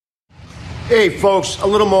Hey, folks, a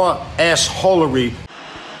little more assholery.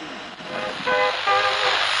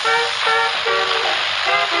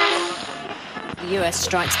 The US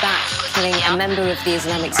strikes back, killing a member of the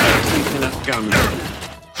Islamic State.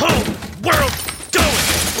 Whole world going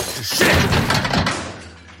to shit.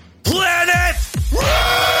 Planet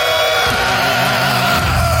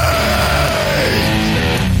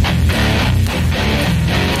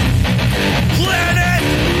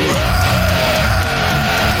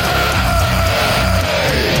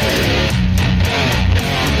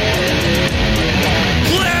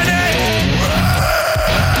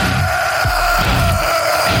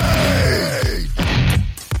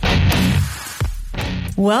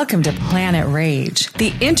Welcome to Planet Rage,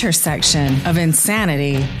 the intersection of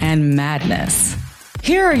insanity and madness.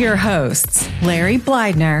 Here are your hosts, Larry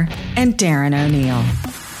Blydner and Darren O'Neill.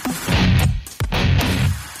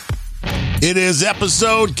 It is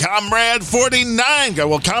episode Comrade 49.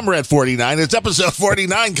 Well, Comrade 49. It's episode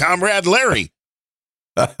 49, Comrade Larry.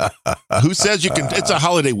 Who says you can? It's a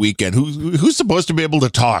holiday weekend. Who's supposed to be able to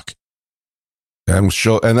talk? And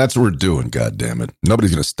that's what we're doing, goddammit.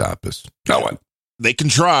 Nobody's going to stop us. No one. They can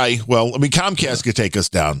try. Well, I mean, Comcast could take us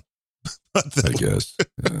down. I guess.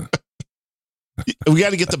 Yeah. We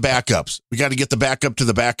got to get the backups. We got to get the backup to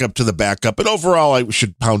the backup to the backup. And overall, I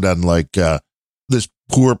should pound on like this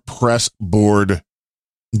poor press board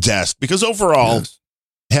desk because overall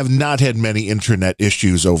have not had many internet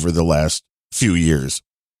issues over the last few years.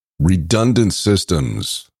 Redundant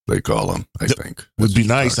systems, they call them, I think. Would be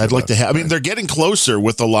nice. I'd like to have. I mean, they're getting closer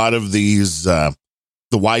with a lot of these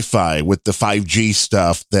the Wi-Fi with the 5G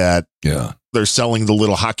stuff that they're selling the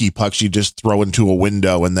little hockey pucks you just throw into a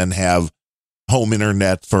window and then have home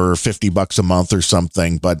internet for $50 a month or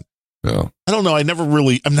something. But I don't know.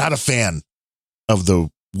 I'm not a fan of the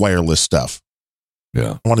wireless stuff.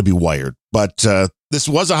 Yeah. I want to be wired. But this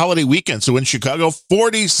was a holiday weekend. So in Chicago,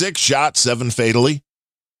 46 shots, 7 fatally.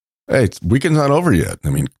 Hey, weekend's not over yet. I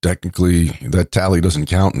mean, technically that tally doesn't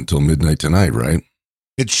count until midnight tonight, right?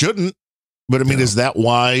 It shouldn't. But I mean, is that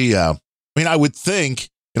why? I mean, I would think,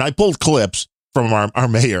 and I pulled clips from our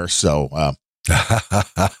mayor, so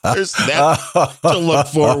there's that to look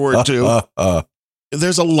forward to.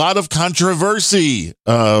 There's a lot of controversy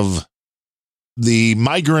of the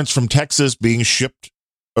migrants from Texas being shipped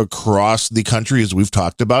across the country, as we've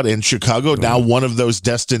talked about, and Chicago now one of those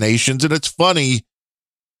destinations. And it's funny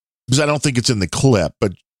because I don't think it's in the clip,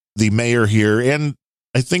 but the mayor here, and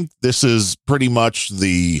I think this is pretty much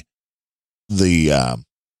the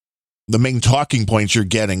main talking points you're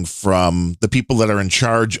getting from the people that are in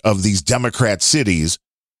charge of these Democrat cities,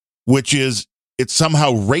 which is it's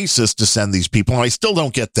somehow racist to send these people. And I still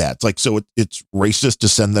don't get that. It's like, so it's racist to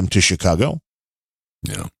send them to Chicago.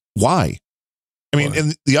 Yeah. Why? I mean,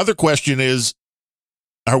 and the other question is,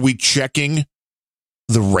 are we checking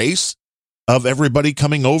the race of everybody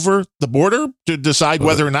coming over the border to decide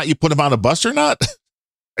whether or not you put them on a bus or not?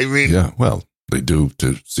 I mean, yeah, well, they do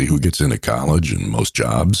to see who gets into college and most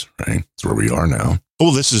jobs, right? That's where we are now.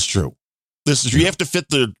 Oh, this is true. This is true. You have to fit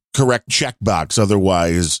the correct checkbox.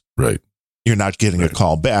 Otherwise, you're not getting a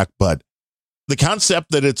call back. But the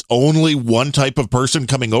concept that it's only one type of person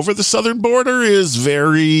coming over the southern border is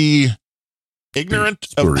very ignorant.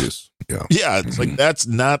 Spurious. Yeah. It's like, that's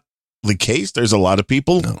not the case. There's a lot of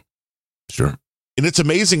people. No. Sure. And it's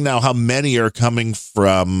amazing now how many are coming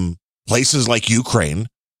from places like Ukraine.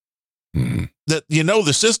 That you know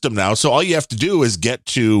the system now, so all you have to do is get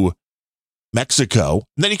to Mexico,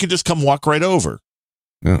 and then you can just come walk right over.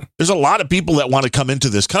 Yeah. There's a lot of people that want to come into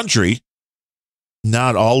this country.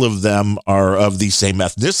 Not all of them are of the same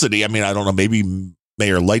ethnicity. I mean, I don't know, maybe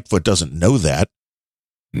Mayor Lightfoot doesn't know that.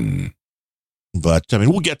 But, I mean,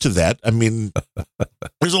 we'll get to that. I mean,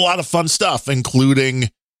 there's a lot of fun stuff, including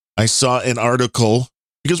I saw an article,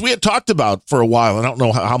 because we had talked about for a while, and I don't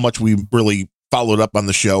know how much we really followed up on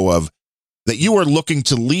the show of, that you were looking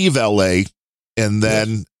to leave LA and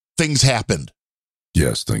then things happened.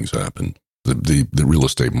 Yes, things happened. The real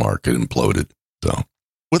estate market imploded. So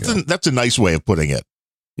that's a nice way of putting it.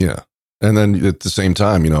 Yeah. And then at the same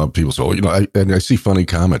time, people say, I see funny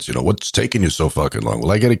comments, what's taking you so fucking long? Well,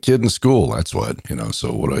 I got a kid in school. That's what,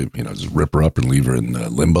 so what just rip her up and leave her in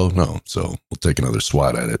limbo? No. So we'll take another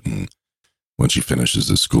swat at it. And when she finishes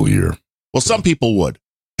the school year. Well, some people would.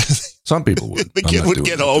 Some people would. The kid would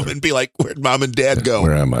get home and be like, where'd mom and dad go?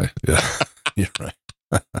 Where am I? Yeah, you're right.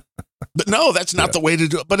 But no, that's not the way to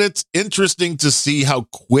do it. But it's interesting to see how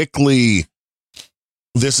quickly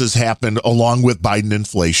this has happened along with Biden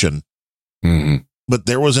inflation. Mm-hmm. But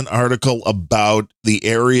there was an article about the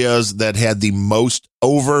areas that had the most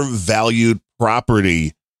overvalued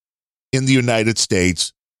property in the United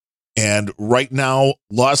States. And right now,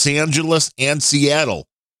 Los Angeles and Seattle,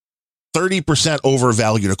 30%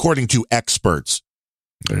 overvalued, according to experts.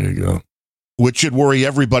 There you go. Which should worry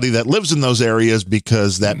everybody that lives in those areas,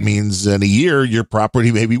 because that means in a year, your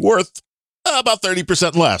property may be worth about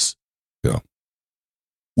 30% less. Yeah.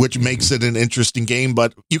 Which makes it an interesting game,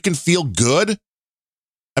 but you can feel good.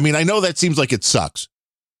 I mean, I know that seems like it sucks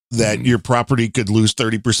that your property could lose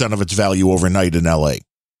 30% of its value overnight in LA.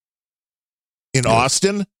 In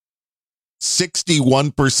Austin,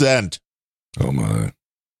 61%. Oh, my.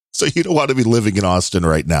 So you don't want to be living in Austin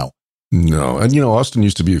right now. No. And, Austin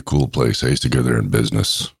used to be a cool place. I used to go there in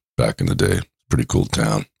business back in the day. Pretty cool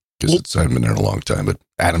town. Because I haven't been there in a long time. But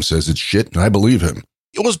Adam says it's shit, and I believe him.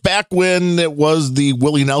 It was back when it was the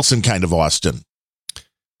Willie Nelson kind of Austin.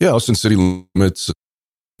 Yeah, Austin city limits.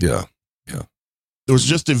 Yeah. It was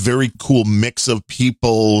just a very cool mix of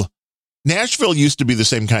people. Nashville used to be the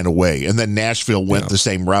same kind of way, and then Nashville went the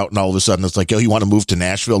same route, and all of a sudden it's like, oh, you want to move to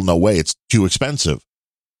Nashville? No way, it's too expensive.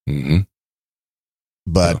 Mm-hmm.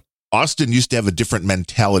 But Austin used to have a different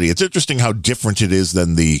mentality. It's interesting how different it is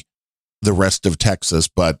than the rest of Texas,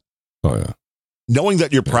 but knowing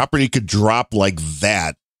that your property could drop like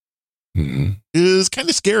that is kind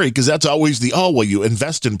of scary, because that's always you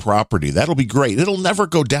invest in property. That'll be great. It'll never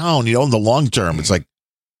go down, in the long term. It's like,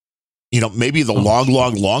 maybe the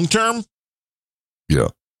long term. Yeah.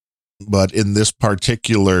 But in this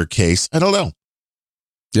particular case, I don't know.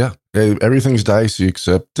 Yeah. Everything's dicey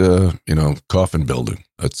except, coffin building.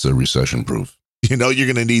 That's recession proof. You're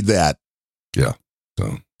going to need that. Yeah.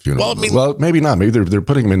 So, well, maybe not. Maybe they're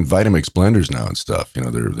putting them in Vitamix blenders now and stuff.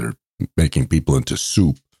 They're making people into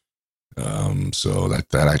soup. So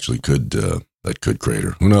that actually could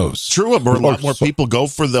crater. Who knows? True. A lot more people go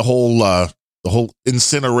for the whole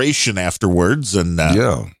incineration afterwards, and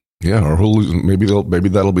or maybe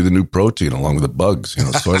that'll be the new protein along with the bugs.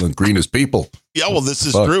 Soylent Green is people. Yeah, well, this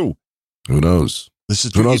is true. Who knows? This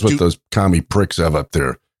is true. Who knows what those commie pricks have up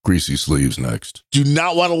their greasy sleeves next? Do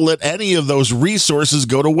not want to let any of those resources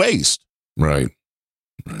go to waste. Right.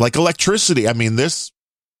 Like electricity. I mean, this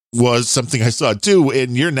was something I saw too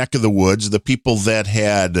in your neck of the woods. The people that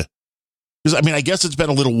had, because I guess it's been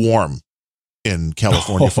a little warm in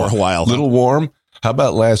California for a while. A little warm. How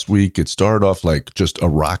about last week? It started off like just a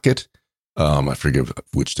rocket. I forget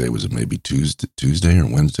which day was it. Maybe Tuesday or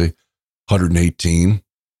Wednesday. 118.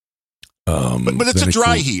 But it's a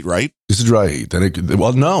dry heat, right? It's a dry heat. Then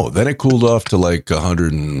it cooled off to like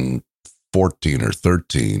 114 or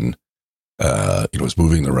 13. It was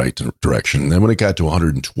moving in the right direction. And then when it got to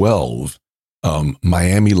 112,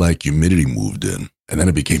 Miami-like humidity moved in, and then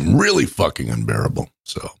it became really fucking unbearable.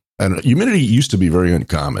 So, and humidity used to be very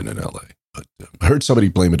uncommon in LA, but I heard somebody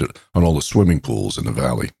blame it on all the swimming pools in the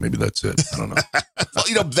valley. Maybe that's it. I don't know.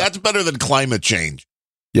 Well, that's better than climate change.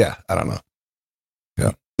 Yeah, I don't know.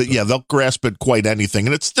 Yeah. But yeah, they'll grasp at quite anything.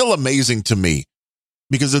 And it's still amazing to me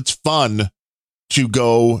because it's fun to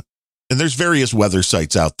go, and there's various weather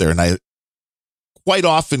sites out there, and I quite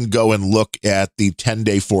often go and look at the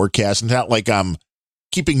 10-day forecast. And not like I'm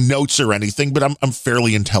keeping notes or anything, but I'm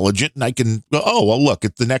fairly intelligent, and I can go, oh, well, look,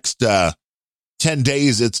 at the next 10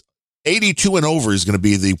 days, it's 82 and over is going to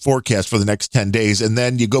be the forecast for the next 10 days. And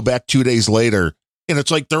then you go back 2 days later, and it's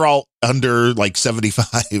like they're all under like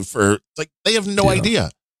 75, or like they have no idea.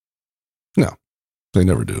 No, they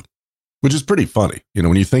never do. Which is pretty funny,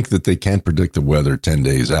 when you think that they can't predict the weather 10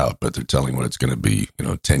 days out, but they're telling what it's going to be,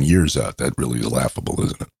 10 years out. That really is laughable,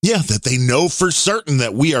 isn't it? Yeah, that they know for certain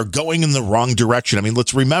that we are going in the wrong direction. I mean,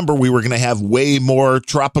 let's remember we were going to have way more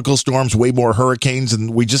tropical storms, way more hurricanes,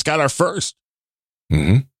 and we just got our first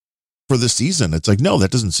for the season. It's like, no,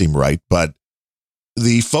 that doesn't seem right. But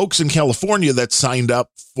the folks in California that signed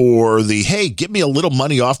up for the, hey, give me a little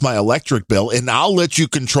money off my electric bill and I'll let you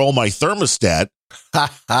control my thermostat. They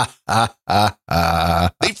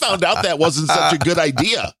found out that wasn't such a good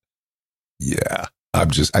idea. Yeah.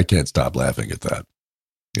 I can't stop laughing at that.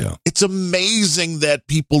 Yeah. It's amazing that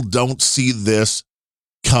people don't see this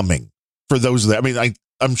coming. For those that,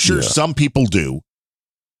 I'm sure some people do,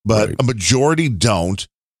 but a majority don't.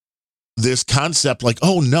 This concept like,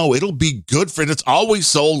 oh no, it'll be good for it. It's always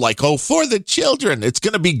sold like, oh, for the children, it's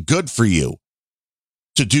going to be good for you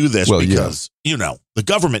to do this because, the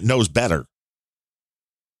government knows better.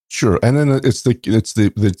 Sure. And then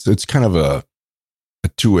it's kind of a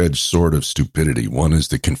two-edged sword of stupidity. One is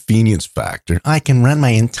the convenience factor. I can run my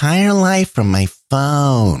entire life from my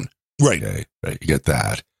phone. Right. Okay, right. You get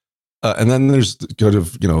that. And then there's kind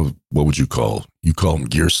of, what would you call them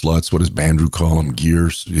gear sluts? What does Bandrew call them?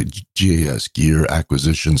 Gears, GAS, gear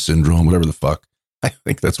acquisition syndrome, whatever the fuck. I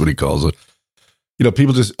think that's what he calls it.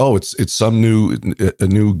 people just, it's some a new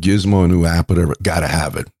gizmo, a new app, whatever. Got to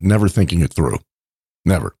have it. Never thinking it through.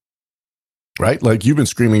 Never. Right? Like you've been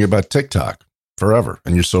screaming about TikTok forever,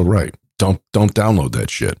 and you're so right. Don't download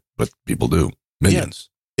that shit, but people do. Millions.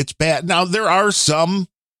 Yeah, it's bad. Now, there are some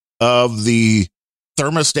of the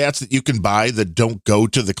thermostats that you can buy that don't go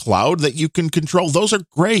to the cloud that you can control. Those are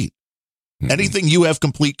great. Mm-hmm. Anything you have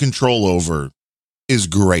complete control over is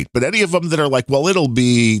great. But any of them that are like, well, it'll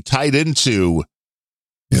be tied into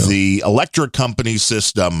the electric company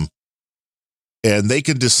system, and they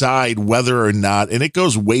can decide whether or not, and it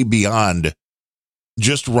goes way beyond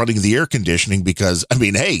just running the air conditioning, because, I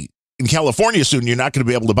mean, hey, in California soon, you're not going to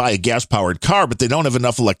be able to buy a gas-powered car, but they don't have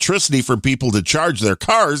enough electricity for people to charge their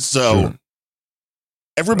cars. So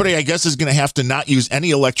everybody, I guess, is going to have to not use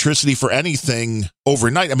any electricity for anything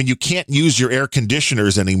overnight. I mean, you can't use your air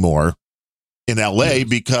conditioners anymore in LA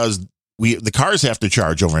because the cars have to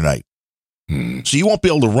charge overnight. So you won't be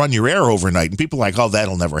able to run your air overnight. And people are like, oh,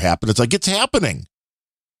 that'll never happen. It's like, it's happening.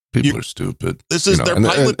 People are stupid. This is their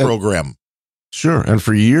pilot program. Sure. And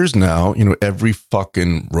for years now, every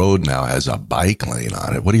fucking road now has a bike lane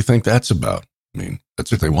on it. What do you think that's about? I mean,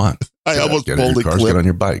 that's what they want. I almost pulled a clip get on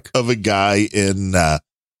your bike of a guy in,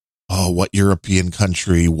 what European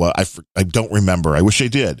country? What I don't remember. I wish I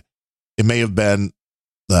did. It may have been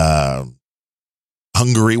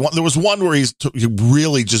Hungary. There was one where he's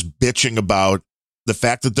really just bitching about the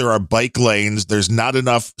fact that there are bike lanes. There's not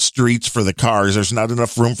enough streets for the cars. There's not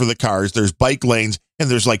enough room for the cars. There's bike lanes, and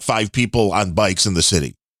there's like 5 people on bikes in the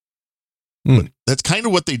city. But that's kind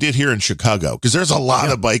of what they did here in Chicago, because there's a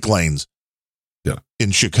lot of bike lanes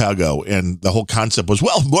in Chicago. And the whole concept was,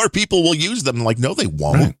 well, more people will use them. I'm like, no, they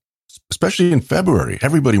won't. Right. Especially in February.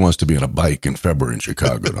 Everybody wants to be on a bike in February in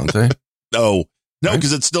Chicago, don't they? No,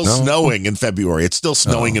 because it's still snowing in February. It's still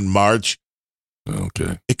snowing in March.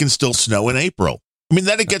 Okay. It can still snow in April. I mean,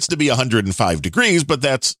 then it gets to be 105 degrees, but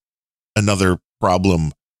that's another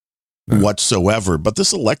problem whatsoever. But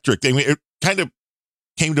this electric thing, it kind of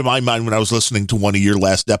came to my mind when I was listening to one of your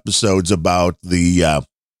last episodes about the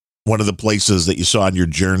one of the places that you saw on your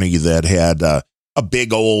journey that had a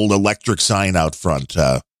big old electric sign out front,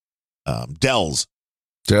 Dell's.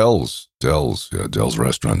 Dell's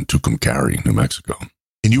restaurant in Tucumcari, New Mexico.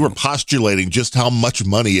 And you were postulating just how much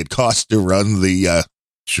money it costs to run the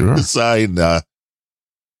sign.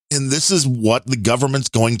 And this is what the government's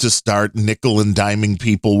going to start nickel and diming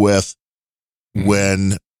people with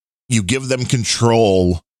when you give them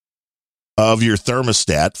control of your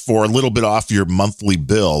thermostat for a little bit off your monthly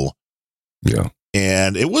bill. Yeah.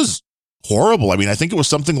 And it was horrible. I mean, I think it was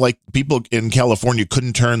something like people in California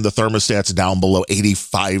couldn't turn the thermostats down below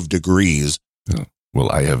 85 degrees. Yeah.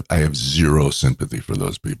 Well, I have zero sympathy for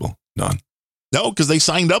those people. None. No, because they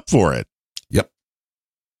signed up for it. Yep.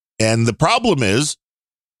 And the problem is,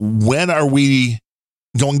 when are we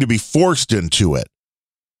going to be forced into it?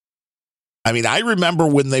 I mean, I remember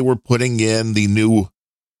when they were putting in the new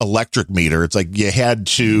electric meter, it's like you had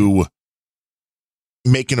to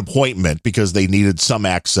make an appointment because they needed some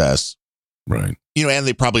access. Right. And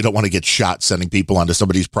they probably don't want to get shot sending people onto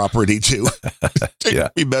somebody's property to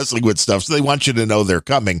be messing with stuff. So they want you to know they're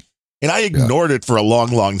coming. And I ignored it for a long,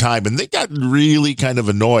 long time. And they got really kind of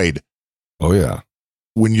annoyed. Oh, yeah.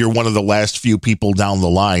 When you're one of the last few people down the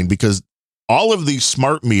line, because all of these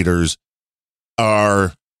smart meters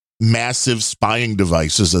are massive spying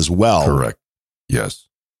devices as well. Correct. Yes.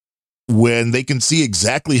 When they can see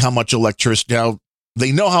exactly how much electricity, now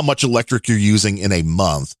they know how much electric you're using in a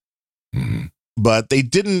month, but they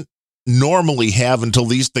didn't normally have until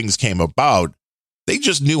these things came about. They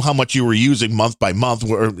just knew how much you were using month by month.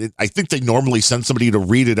 I think they normally send somebody to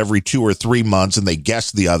read it every 2 or 3 months, and they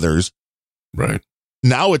guess the others. Right.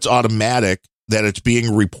 Now it's automatic that it's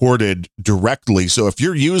being reported directly. So if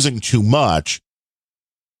you're using too much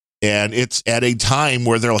and it's at a time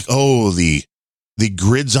where they're like, oh, the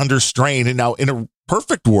grid's under strain. And now in a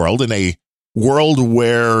perfect world, in a world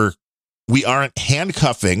where we aren't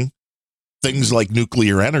handcuffing things like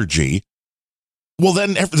nuclear energy, well,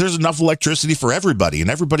 then there's enough electricity for everybody and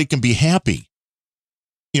everybody can be happy.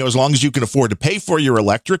 As long as you can afford to pay for your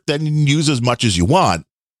electric, then you can use as much as you want.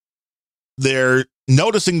 They're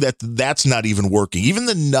noticing that that's not even working. Even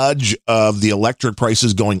the nudge of the electric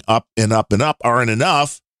prices going up and up and up aren't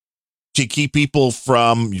enough to keep people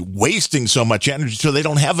from wasting so much energy. So they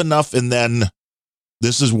don't have enough. And then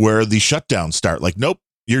this is where the shutdowns start. Like, nope,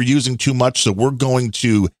 you're using too much. So we're going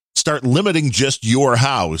to start limiting just your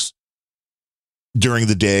house during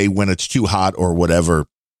the day when it's too hot or whatever.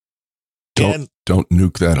 Don't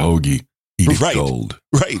nuke that hoagie. Eat it cold.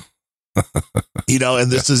 Right.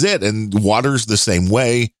 And this is it. And water's the same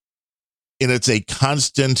way. And it's a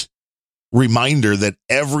constant reminder that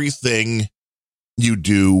everything you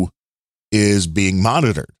do is being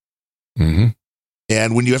monitored. Mm-hmm.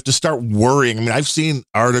 And when you have to start worrying, I mean, I've seen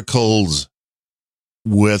articles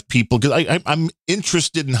with people, because I'm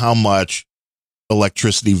interested in how much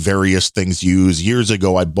electricity various things use. Years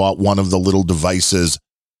ago, I bought one of the little devices.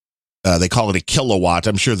 They call it a kilowatt.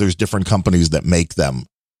 I'm sure there's different companies that make them.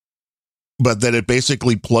 But that it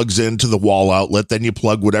basically plugs into the wall outlet. Then you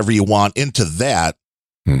plug whatever you want into that.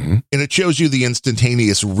 Mm-hmm. And it shows you the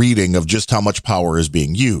instantaneous reading of just how much power is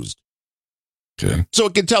being used. Okay. So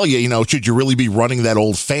it can tell you, should you really be running that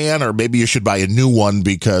old fan, or maybe you should buy a new one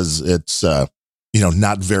because it's,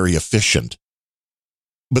 not very efficient.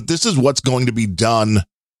 But this is what's going to be done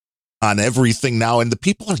on everything now. And the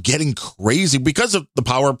people are getting crazy because of the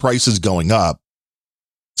power prices going up.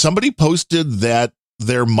 Somebody posted that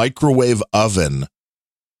their microwave oven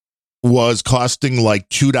was costing like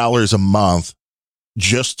 $2 a month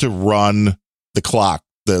just to run the clock,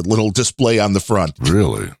 the little display on the front.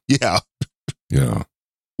 Really? Yeah. Yeah.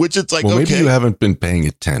 Which it's like, well, okay. Maybe you haven't been paying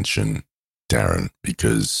attention, Darren,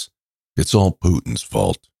 because it's all Putin's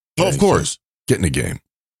fault. Oh, of course. Get in the game.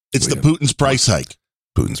 It's the Putin's price hike.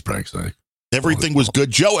 Putin's price hike. Everything was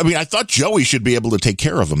good. I thought Joey should be able to take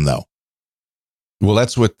care of him, though. Well,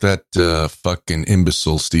 that's what that fucking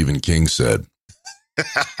imbecile Stephen King said.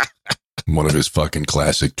 One of his fucking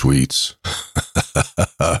classic tweets.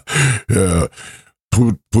 Yeah.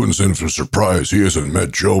 Putin's in for a surprise. He hasn't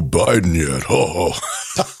met Joe Biden yet. Oh.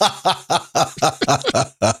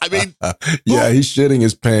 I mean, yeah, he's shitting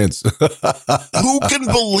his pants. Who can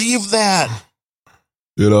believe that?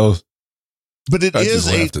 But it I is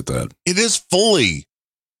just laughed at that. It is fully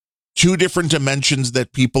two different dimensions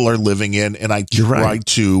that people are living in, and I try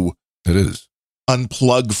to it is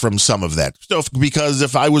unplug from some of that stuff, because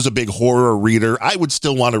if I was a big horror reader, I would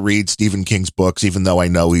still want to read Stephen King's books, even though I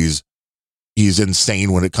know he's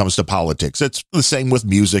insane when it comes to politics. It's the same with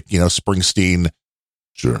music, Springsteen.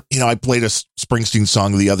 Sure. I played a Springsteen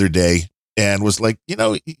song the other day and was like,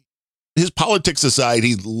 his politics aside,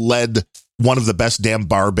 he led one of the best damn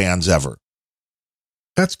bar bands ever.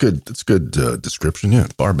 That's good. That's good description. Yeah.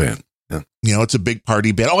 Bar band. Yeah. It's a big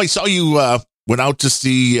party band. Oh, I saw you went out to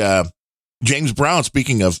see James Brown.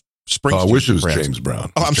 Speaking of Springsteen. I wish it was James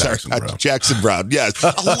Brown. Oh, I'm Jackson sorry. Brown. Jackson Brown. Yes. A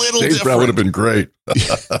little James different. Brown would have been great.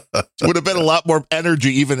 Would have been a lot more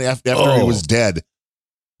energy even after he was dead.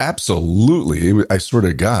 Absolutely. I swear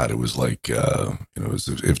to God, it was like, it was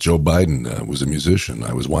if Joe Biden was a musician.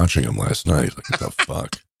 I was watching him last night. Like, what the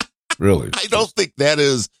fuck? Really? I don't think that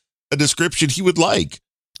is a description he would like.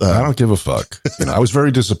 I don't give a fuck. I was very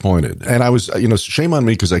disappointed, and I was, shame on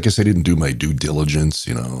me because I guess I didn't do my due diligence.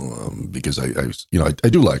 Because I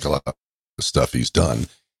do like a lot of stuff he's done,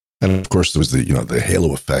 and of course there was the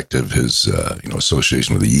halo effect of his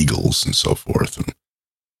association with the Eagles and so forth,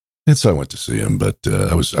 and so I went to see him, but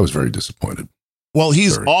I was very disappointed. Well,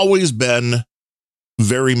 he's always been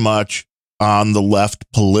very much on the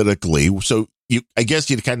left politically, so I guess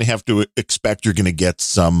you'd kind of have to expect you're going to get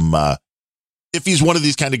some. If he's one of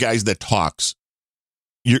these kind of guys that talks,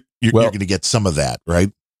 you're going to get some of that, right?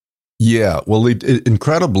 Yeah. Well,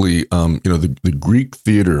 incredibly, the Greek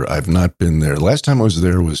theater, I've not been there. Last time I was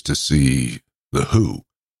there was to see The Who,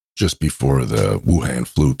 just before the Wuhan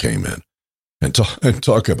flu came in, and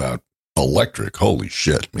talk about electric. Holy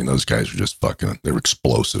shit! I mean, those guys are just fucking. They're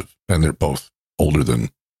explosive, and they're both older than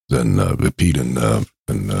Pete and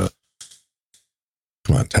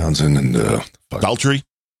come on, Townsend and Daltrey.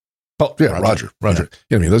 Oh yeah, Roger.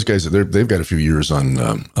 Yeah, I mean, those guys, they've got a few years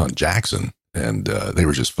on Jackson, and they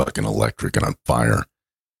were just fucking electric and on fire.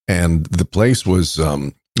 And the place was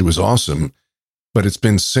it was awesome, but it's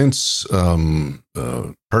been since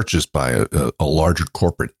purchased by a larger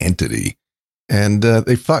corporate entity, and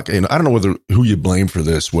they fuck. I don't know who you blame for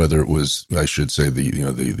this, whether it was, I should say,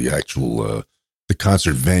 the actual the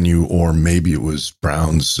concert venue, or maybe it was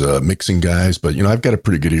Brown's mixing guys. But I've got a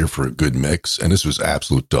pretty good ear for a good mix, and this was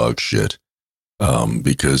absolute dog shit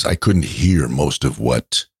because I couldn't hear most of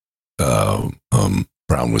what Brown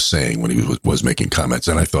was saying when he was making comments,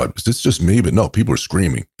 and I thought, is this just me? But no, people were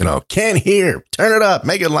screaming, can't hear, turn it up,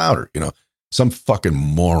 make it louder. Some fucking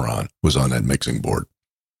moron was on that mixing board.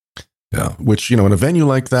 Yeah, which in a venue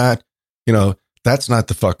like that, that's not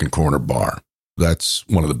the fucking corner bar. That's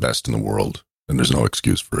one of the best in the world. And there's no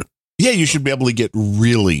excuse for it. Yeah, you should be able to get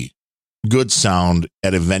really good sound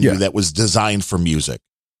at a venue that was designed for music.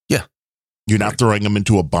 Yeah. You're not throwing them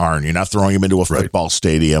into a barn. You're not throwing them into a football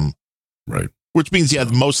stadium. Right. Which means,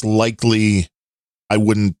 most likely I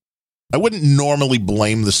wouldn't normally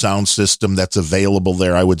blame the sound system that's available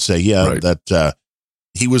there. I would say, that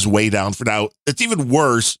he was way down for now. It's even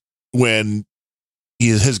worse when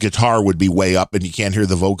his guitar would be way up and you can't hear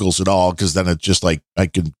the vocals at all, because then it's just like I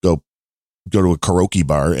could go to a karaoke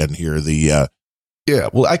bar and hear the yeah.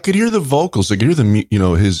 Well, I could hear the vocals. I could hear the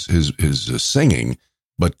his singing,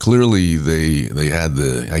 but clearly they had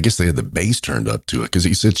the bass turned up to it, because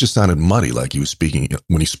he said it just sounded muddy, like he was speaking.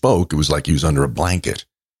 When he spoke, it was like he was under a blanket.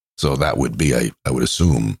 So that would be I would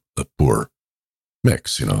assume a poor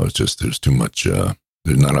mix. It's just there's too much.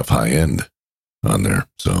 There's not enough high end on there.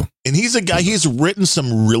 So, and he's a guy. He's written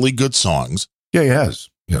some really good songs. Yeah, he has.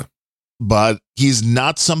 Yeah, but he's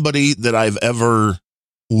not somebody that I've ever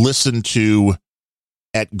listened to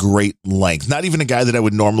at great length. Not even a guy that I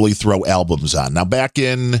would normally throw albums on. Now, back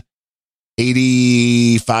in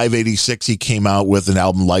 85, 86, he came out with an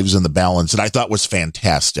album, Lives in the Balance, and I thought was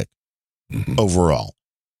fantastic overall.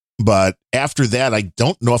 But after that, I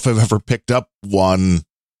don't know if I've ever picked up one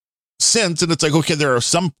since. And it's like, okay, there are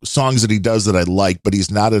some songs that he does that I like, but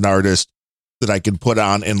he's not an artist that I can put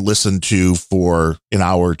on and listen to for an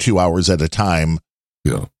hour, 2 hours at a time.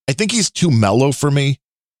 Yeah. I think he's too mellow for me.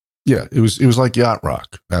 Yeah, it was like yacht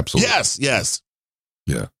rock. Absolutely. Yes.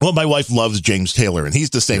 Yeah. Well, my wife loves James Taylor, and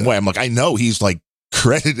he's the same way. I'm like, I know he's like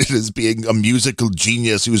credited as being a musical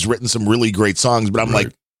genius who's written some really great songs, but I'm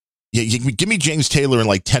like, yeah, you can give me James Taylor in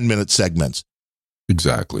like 10-minute segments.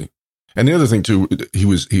 Exactly. And the other thing too, he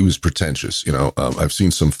was pretentious. I've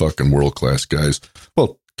seen some fucking world-class guys.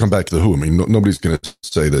 Well, come back to the Who. I mean, nobody's going to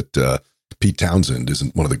say that Pete Townsend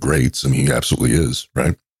isn't one of the greats. I mean, he absolutely is,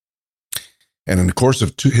 right? And in the course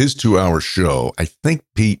of his 2-hour show, I think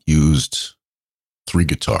Pete used 3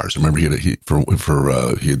 guitars. I remember he had he had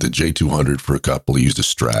the J200 for a couple. He used a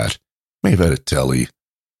Strat. May have had a Telly,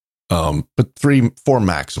 but 3-4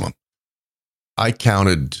 maximum. I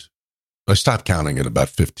stopped counting at about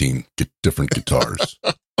 15 different guitars.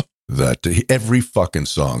 Every fucking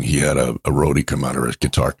song he had a roadie come out or a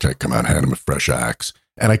guitar tech come out and hand him a fresh axe.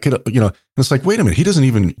 And I could, it's like, wait a minute, he doesn't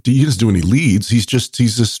do any leads. He's a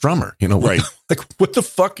strummer, right? What the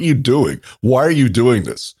fuck are you doing? Why are you doing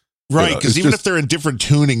this? Right. Because even if they're in different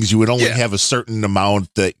tunings, you would only have a certain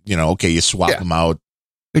amount that, okay, you swap them out.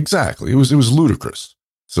 Exactly. It was ludicrous.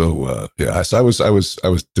 So, so I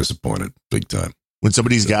was disappointed big time. When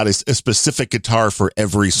somebody's got a specific guitar for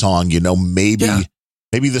every song,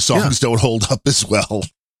 maybe the songs don't hold up as well.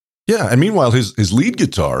 Yeah, and meanwhile, his lead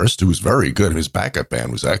guitarist, who was very good, his backup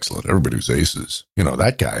band was excellent. Everybody was aces.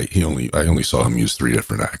 That guy, I only saw him use 3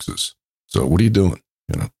 different axes. So what are you doing?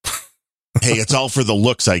 Hey, it's all for the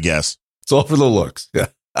looks, I guess. It's all for the looks. Yeah,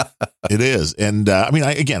 it is. And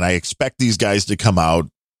I expect these guys to come out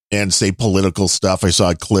and say political stuff. I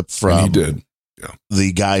saw a clip from and he did. Yeah,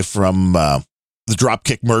 the guy from the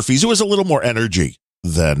Dropkick Murphys, who was a little more energy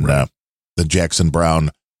than Jackson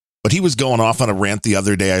Brown. But he was going off on a rant the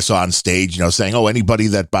other day I saw on stage, saying, anybody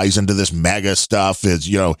that buys into this MAGA stuff is,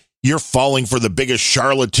 you're falling for the biggest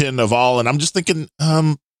charlatan of all. And I'm just thinking,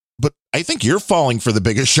 but I think you're falling for the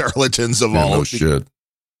biggest charlatans of all. No shit.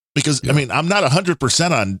 Because, I'm not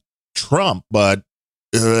 100% on Trump, but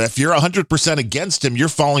if you're 100% against him, you're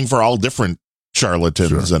falling for all different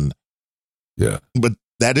charlatans. Sure. And yeah, but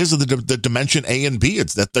that is the dimension A and B.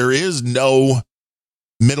 It's that there is no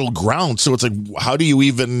middle ground. So it's like, how do you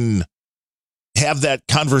even have that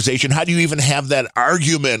conversation? How do you even have that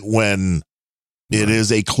argument when it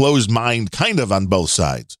is a closed mind kind of on both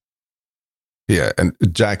sides? Yeah. And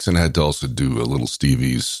Jackson had to also do a little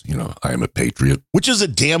Stevie's, I Am a Patriot, which is a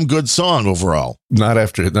damn good song overall. Not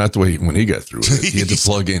the way when he got through it. He had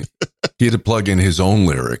to plug in his own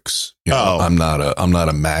lyrics. I'm not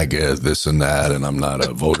a MAGA, this and that, and I'm not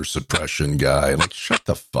a voter suppression guy. Like, shut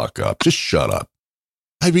the fuck up. Just shut up.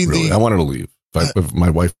 I mean, really, I wanted to leave. If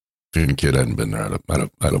my wife and kid hadn't been there,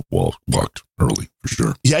 I'd have walked early for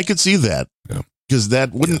sure. Yeah, I could see that. Yeah. Because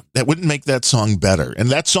that wouldn't make that song better. And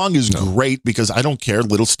that song is great because I don't care,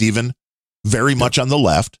 Little Steven, very much on the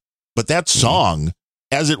left. But that song,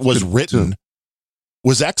 as it was written,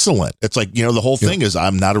 was excellent. It's like, the whole thing is,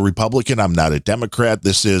 I'm not a Republican, I'm not a Democrat.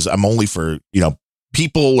 I'm only for,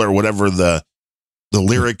 people or whatever the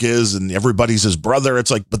lyric is, and everybody's his brother.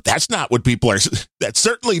 It's like, but that's not what people are. That's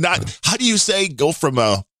certainly not. How do you go from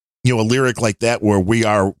a lyric like that where we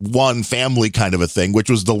are one family kind of a thing, which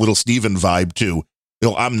was the Little Steven vibe too.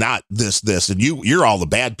 I'm not this, and you're all the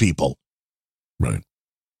bad people. Right.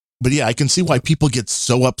 But yeah, I can see why people get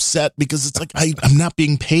so upset because it's like, I'm not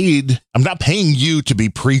being paid. I'm not paying you to be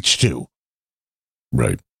preached to.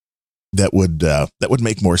 Right. That would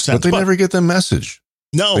make more sense. But they never get the message.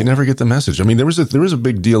 No, they never get the message. I mean, there was a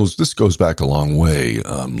big deal. This goes back a long way.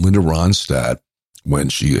 Linda Ronstadt, when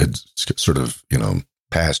she had sort of,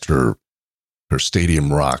 passed her her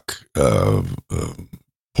stadium rock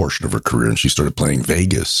portion of her career, and she started playing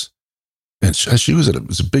Vegas. And she was it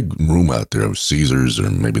was a big room out there. It was Caesars or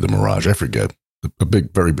maybe the Mirage. I forget. A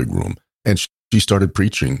big, very big room. And she started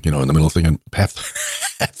preaching, in the middle of the thing, and half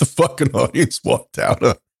the fucking audience walked out.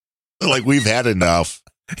 Like, we've had enough.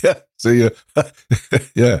 Yeah. See ya.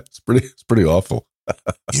 Yeah. It's pretty awful.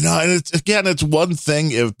 And it's one thing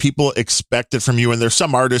if people expect it from you, and there's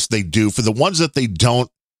some artists they do. For the ones that they don't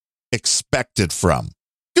expect it from,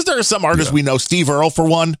 because there are some artists we know, Steve Earle for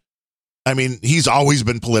one. I mean, he's always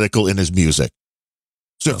been political in his music.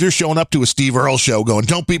 So if you're showing up to a Steve Earle show going,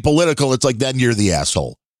 don't be political, it's like, then you're the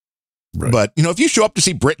asshole. Right. But, if you show up to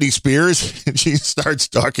see Britney Spears and she starts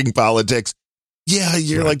talking politics,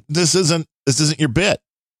 you're like, this isn't your bit.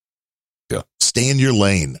 Yeah. Stay in your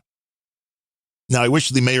lane. Now, I wish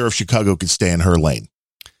the mayor of Chicago could stay in her lane.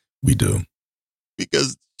 We do.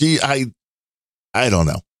 Because, I don't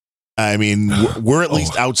know. I mean, we're at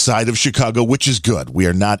least outside of Chicago, which is good. We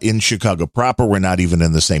are not in Chicago proper. We're not even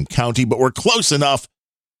in the same county, but we're close enough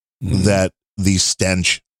that the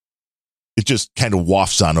stench, it just kind of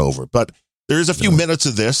wafts on over. But there's a few minutes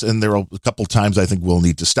of this, and there are a couple times I think we'll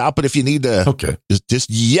need to stop. But if you need to, just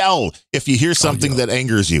yell if you hear something that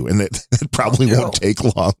angers you, and it probably won't take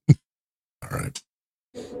long. All right.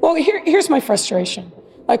 Well, here's my frustration.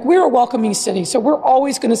 Like, we're a welcoming city, so we're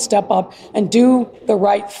always going to step up and do the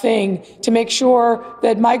right thing to make sure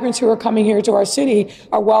that migrants who are coming here to our city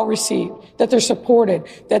are well received, that they're supported,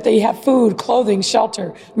 that they have food, clothing,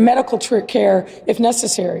 shelter, medical care if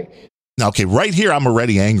necessary. Now, okay, right here, I'm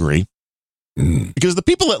already angry because the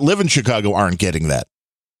people that live in Chicago aren't getting that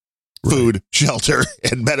food, shelter,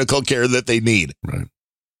 and medical care that they need.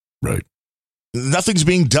 Right. Nothing's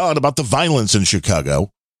being done about the violence in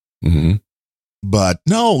Chicago. Mm-hmm. But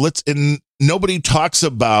no, and nobody talks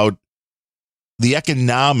about the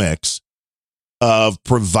economics of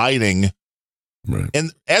providing. Right.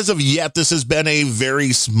 And as of yet, this has been a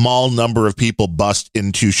very small number of people bust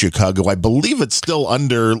into Chicago. I believe it's still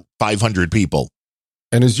under 500 people.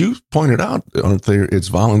 And as you pointed out, aren't they? It's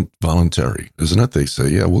voluntary, isn't it? They say,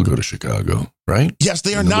 yeah, we'll go to Chicago, right? Yes,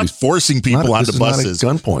 they are not forcing people onto buses.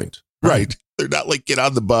 Not at gunpoint. Right. They're not like, get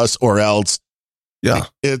on the bus or else. Yeah.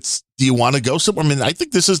 It's, do you want to go somewhere? I mean, I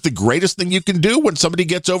think this is the greatest thing you can do when somebody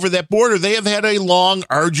gets over that border. They have had a long,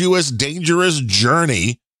 arduous, dangerous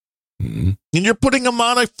journey. Mm-hmm. And you're putting them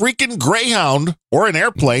on a freaking Greyhound or an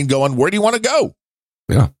airplane going, where do you want to go?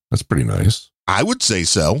 Yeah, that's pretty nice. I would say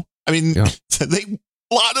so. I mean, a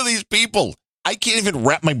lot of these people, I can't even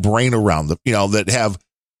wrap my brain around them, that have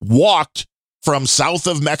walked from south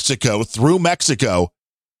of Mexico through Mexico.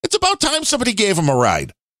 It's about time somebody gave them a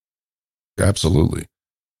ride. Absolutely.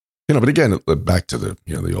 But again, back to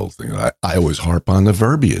the old thing. I always harp on the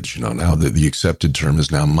verbiage. Now the accepted term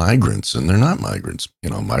is now migrants, and they're not migrants.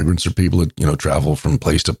 Migrants are people that travel from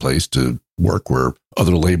place to place to work where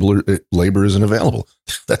other labor isn't available.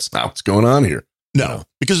 That's not what's going on here. No,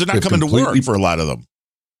 because they're not coming to work for a lot of them.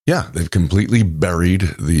 Yeah, they've completely buried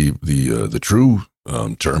the true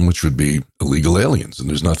term, which would be illegal aliens, and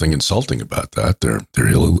there's nothing insulting about that. They're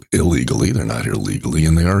illegally, they're not here legally,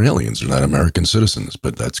 and they are aliens. They're not American citizens,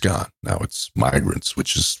 but that's gone. Now it's migrants,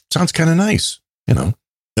 which sounds kind of nice, No,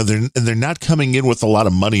 they're not coming in with a lot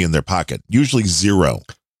of money in their pocket. Usually zero.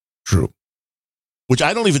 True. Which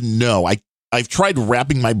I don't even know. I've tried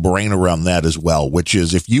wrapping my brain around that as well. Which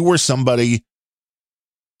is, if you were somebody,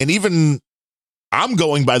 and even I'm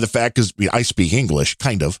going by the fact because I speak English,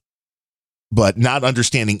 kind of. But not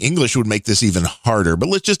understanding English would make this even harder. But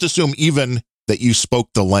let's just assume even that you spoke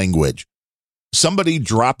the language. Somebody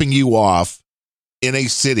dropping you off in a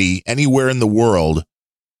city anywhere in the world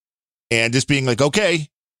and just being like, okay,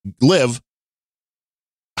 live.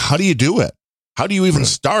 How do you do it? How do you even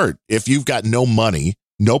start if you've got no money,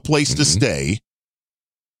 no place to stay?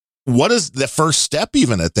 What is the first step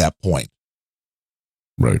even at that point?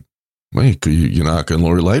 Right. Well, you knock on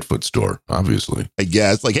Lori Lightfoot's door, obviously. I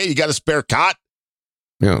guess, like, hey, you got a spare cot?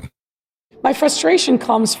 Yeah. My frustration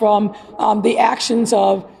comes from the actions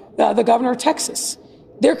of the governor of Texas.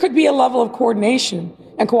 There could be a level of coordination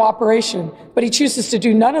and cooperation, but he chooses to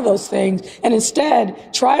do none of those things and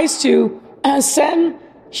instead tries to send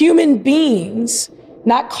human beings,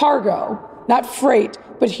 not cargo, not freight,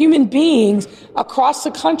 but human beings across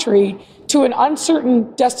the country to an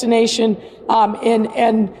uncertain destination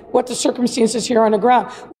and what the circumstances here on the ground.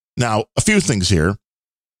 Now, a few things here.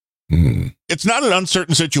 It's not an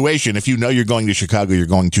uncertain situation. If you know you're going to Chicago, you're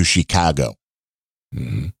going to Chicago.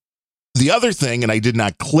 The other thing, and I did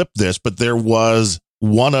not clip this, but there was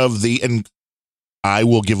one of and I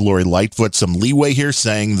will give Lori Lightfoot some leeway here,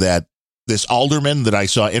 saying that this alderman that I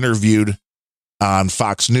saw interviewed on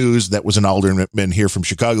Fox News, that was an alderman here from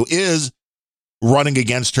Chicago, is running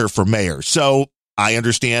against her for mayor. So I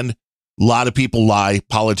understand a lot of people lie,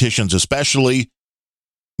 politicians especially,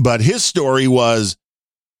 but his story was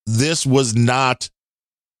this was not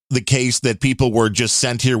the case that people were just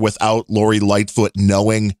sent here without Lori Lightfoot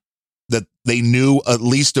knowing, that they knew at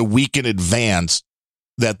least a week in advance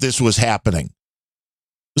that this was happening.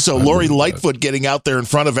 So Lori Lightfoot getting out there in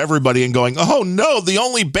front of everybody and going, oh no, the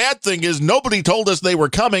only bad thing is nobody told us they were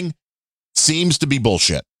coming, seems to be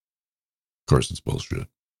bullshit. Of course it's bullshit.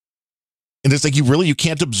 And it's like, you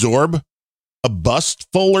can't absorb a bus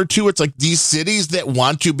full or two. It's like these cities that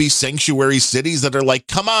want to be sanctuary cities that are like,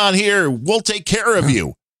 come on here, we'll take care of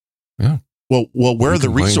you. Yeah. Well, where are the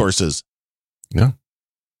resources? Yeah.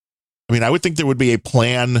 I mean, I would think there would be a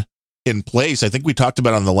plan in place. I think we talked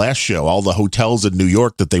about on the last show, all the hotels in New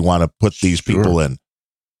York that they want to put these people in.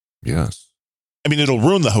 Yes. I mean, it'll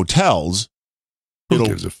ruin the hotels. Who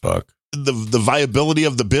gives a fuck? The viability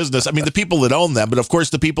of the business. I mean, the people that own them, but of course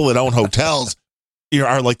the people that own hotels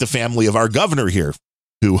are like the family of our governor here,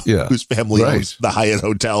 whose family owns the Hyatt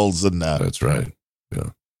hotels. And that's right. Yeah.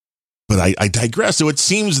 But I digress. So it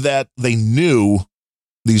seems that they knew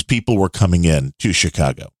these people were coming in to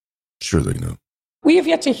Chicago. Sure they knew. We have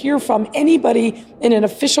yet to hear from anybody in an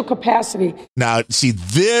official capacity. Now, see,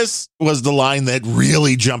 this was the line that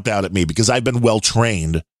really jumped out at me because I've been well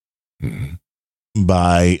trained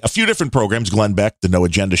by a few different programs, Glenn Beck, the No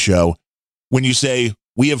Agenda Show. When you say,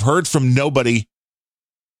 we have heard from nobody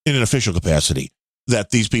in an official capacity that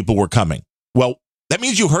these people were coming. Well, that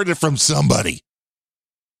means you heard it from somebody.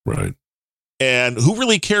 Right. And who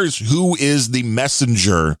really cares who is the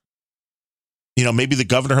messenger? You know, maybe the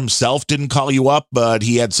governor himself didn't call you up, but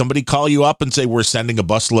he had somebody call you up and say, we're sending a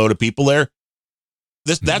busload of people there.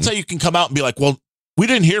 That's how you can come out and be like, well, we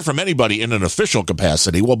didn't hear from anybody in an official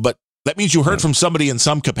capacity. Well, but that means you heard from somebody in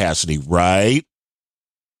some capacity, right?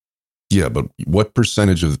 Yeah, but what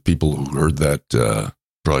percentage of the people who heard that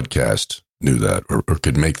broadcast knew that or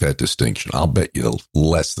could make that distinction? I'll bet you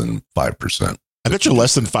less than 5%. I bet you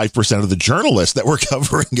less than 5% of the journalists that were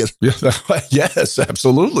covering it. Yeah, yes,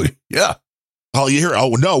 absolutely. Yeah. All you hear,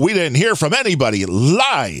 oh, no, we didn't hear from anybody.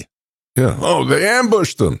 Lie. Yeah. Oh, they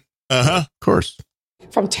ambushed them. Uh-huh. Of course.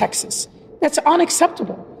 From Texas. That's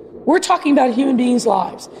unacceptable. We're talking about human beings'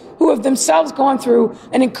 lives who have themselves gone through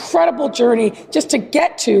an incredible journey just to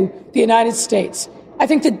get to the United States. I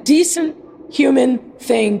think the decent human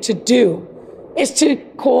thing to do is to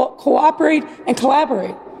cooperate and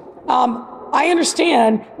collaborate. I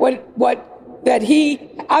understand that he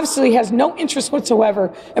obviously has no interest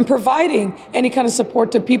whatsoever in providing any kind of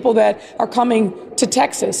support to people that are coming to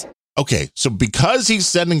Texas. Okay, so because he's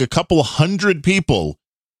sending a couple hundred people,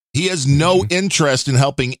 he has no interest in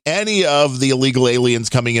helping any of the illegal aliens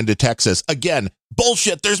coming into Texas. Again,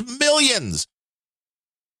 bullshit. There's millions.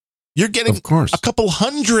 You're getting of course. A couple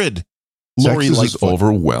hundred. Texas is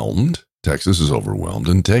overwhelmed. Texas is overwhelmed.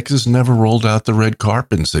 And Texas never rolled out the red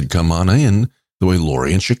carpet and said, come on in, the way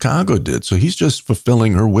Lori in Chicago did. So he's just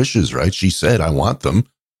fulfilling her wishes, right? She said, I want them.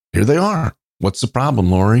 Here they are. What's the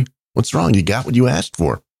problem, Lori? What's wrong? You got what you asked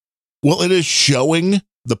for. Well, it is showing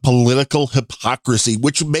the political hypocrisy,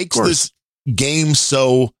 which makes this game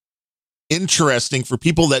so interesting for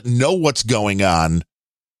people that know what's going on,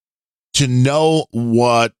 to know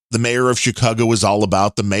what the mayor of Chicago is all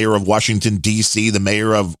about, the mayor of Washington, D.C., the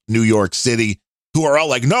mayor of New York City, who are all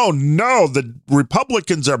like, no, the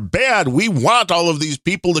Republicans are bad. We want all of these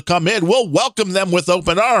people to come in. We'll welcome them with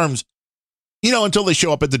open arms, until they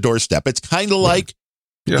show up at the doorstep. It's kind of like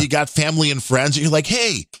you got family and friends, and you're like,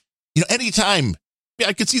 hey, anytime. Yeah,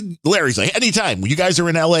 I could see Larry's like, anytime you guys are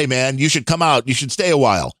in LA, man, you should come out. You should stay a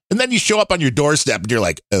while. And then you show up on your doorstep and you're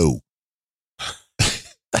like, oh.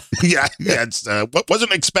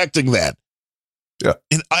 Wasn't expecting that. Yeah.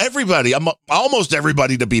 And everybody, almost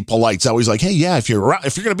everybody to be polite. It's always like, hey, yeah, if you're going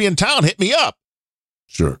to be in town, hit me up.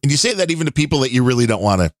 Sure. And you say that even to people that you really don't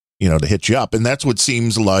want to, to hit you up. And that's what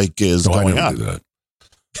seems like is going on. Do that.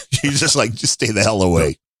 You're just like, just stay the hell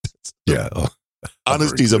away. Yeah.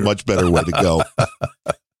 Honesty's a much better way to go.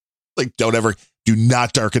 Like, do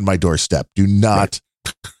not darken my doorstep. Do not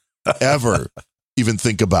ever even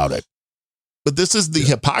think about it. But this is the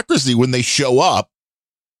hypocrisy when they show up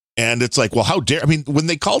and it's like, well, how dare, when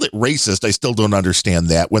they called it racist, I still don't understand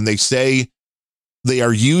that. When they say they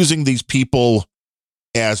are using these people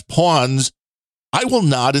as pawns, I will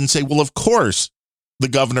nod and say, well, of course, the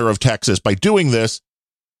governor of Texas, by doing this,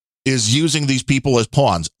 is using these people as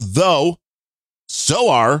pawns, though so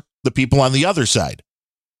are the people on the other side.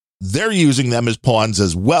 They're using them as pawns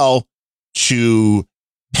as well to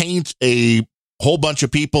paint a whole bunch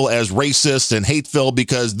of people as racist and hateful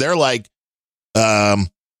because they're like,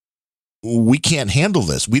 we can't handle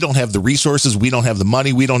this. We don't have the resources. We don't have the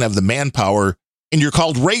money. We don't have the manpower. And you're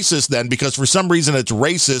called racist then because for some reason it's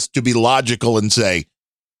racist to be logical and say,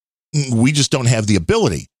 we just don't have the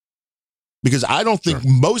ability. Because I don't think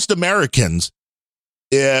most Americans,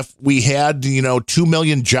 if we had, 2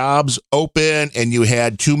 million jobs open and you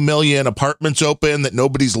had 2 million apartments open that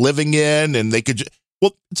nobody's living in and they could,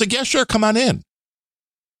 it's like, yeah, sure, come on in.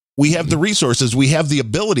 We have the resources, we have the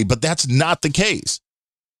ability, but that's not the case.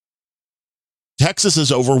 Texas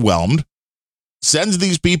is overwhelmed, sends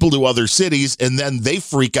these people to other cities, and then they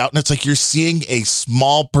freak out. And it's like you're seeing a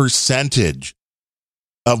small percentage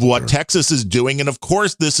of what Texas is doing. And of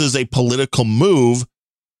course, this is a political move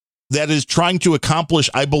that is trying to accomplish,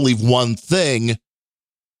 I believe, one thing,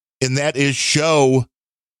 and that is show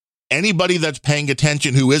anybody that's paying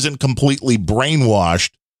attention who isn't completely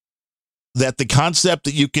brainwashed that the concept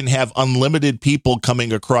that you can have unlimited people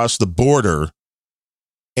coming across the border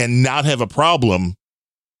and not have a problem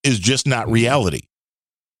is just not reality.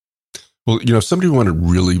 Well, if somebody want to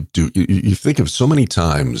really do, you think of so many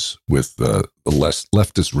times with the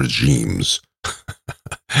leftist regimes,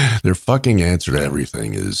 their fucking answer to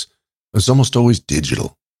everything is almost always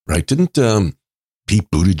digital, right? Didn't Pete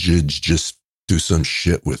Buttigieg just do some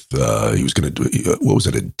shit with, he was going to do, what was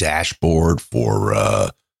it, a dashboard for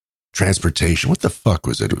transportation? What the fuck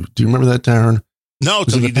was it? Do you remember that, Darren? No,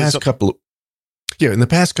 in the past in the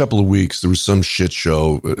past couple of weeks, there was some shit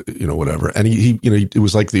show, whatever. And he it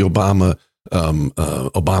was like the Obamacare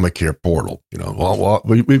portal,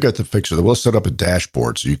 we've got to fix it. We'll set up a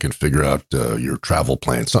dashboard so you can figure out your travel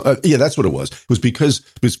plan. So, that's what it was. It was because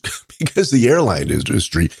the airline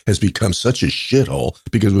industry has become such a shithole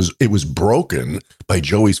because it was broken by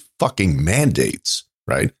Joey's fucking mandates,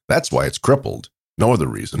 right? That's why it's crippled. No other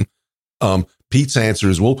reason. Pete's answer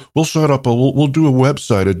is, we'll set up we'll do a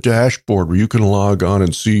website, a dashboard where you can log on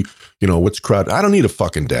and see, what's crowded. I don't need a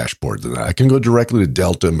fucking dashboard to that. I can go directly to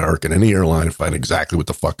Delta, American, any airline and find exactly what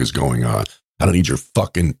the fuck is going on. I don't need your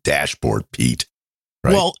fucking dashboard, Pete.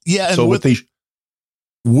 Right? Well, yeah. And so with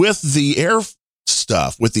the air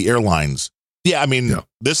stuff, with the airlines. Yeah. I mean,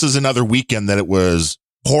 This is another weekend that it was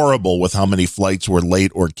horrible with how many flights were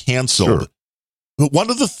late or canceled. Sure. But one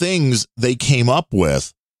of the things they came up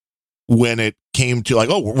with when it came to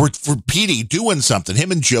we're for Petey doing something,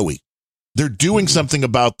 him and Joey, they're doing something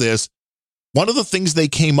about this. One of the things they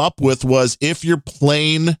came up with was if your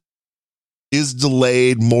plane is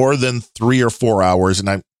delayed more than 3 or 4 hours, and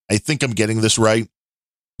I think I'm getting this right,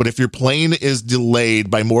 but if your plane is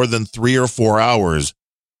delayed by more than 3 or 4 hours,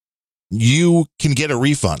 you can get a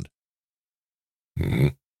refund. Mm-hmm.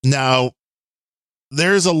 Now,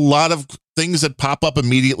 there's a lot of things that pop up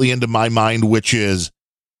immediately into my mind, which is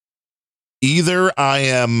either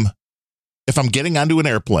if I'm getting onto an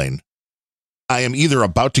airplane, I am either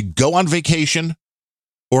about to go on vacation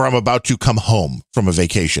or I'm about to come home from a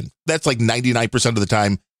vacation. That's like 99% of the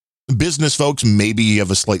time. Business folks, maybe you have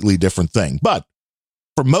a slightly different thing. But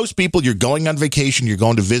for most people, you're going on vacation, you're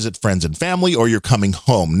going to visit friends and family, or you're coming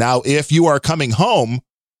home. Now, if you are coming home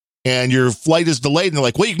and your flight is delayed and they're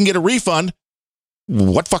like, well, you can get a refund.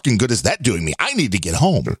 What fucking good is that doing me? I need to get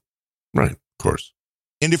home. Right, of course.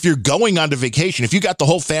 And if you're going on to vacation, if you got the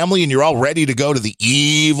whole family and you're all ready to go to the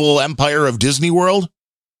evil empire of Disney World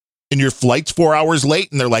and your flight's 4 hours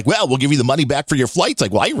late and they're like, well, we'll give you the money back for your flights.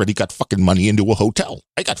 Like, well, I already got fucking money into a hotel.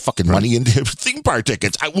 I got fucking money into theme park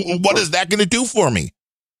tickets. What is that going to do for me?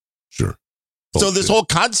 Sure. So this whole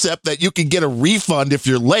concept that you can get a refund if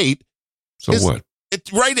you're late. So what?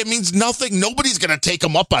 It means nothing. Nobody's going to take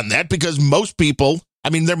them up on that because most people,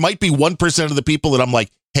 there might be 1% of the people that I'm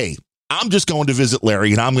like, hey, I'm just going to visit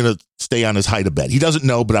Larry and I'm going to stay on his hide-a-bed. He doesn't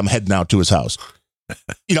know, but I'm heading out to his house.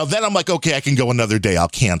 Then I'm like, okay, I can go another day. I'll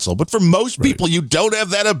cancel. But for most people, you don't have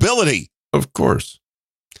that ability. Of course.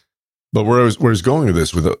 But where I was going with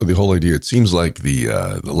this, with the whole idea, it seems like the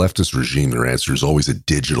leftist regime, their answer is always a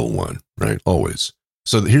digital one, right? Always.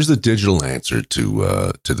 So here's the digital answer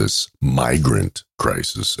to this migrant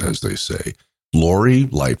crisis, as they say. Lori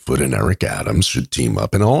Lightfoot and Eric Adams should team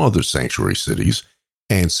up in all other sanctuary cities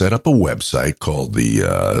and set up a website called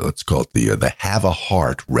the Have a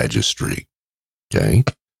Heart Registry. Okay.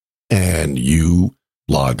 And you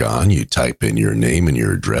log on, you type in your name and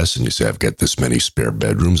your address, and you say, I've got this many spare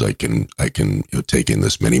bedrooms. I can take in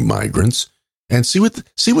this many migrants and see what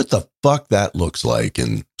the fuck that looks like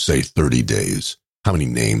in, say, 30 days. How many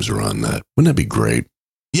names are on that? Wouldn't that be great?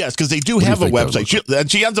 Yes, because they do have a website.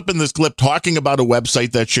 She ends up in this clip talking about a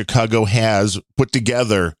website that Chicago has put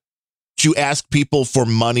together to ask people for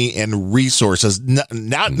money and resources.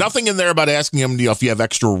 Nothing in there about asking them, if you have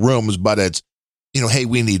extra rooms, but it's, hey,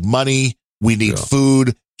 we need money, we need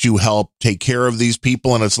food to help take care of these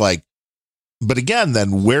people. And it's like, but again,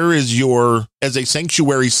 then where is as a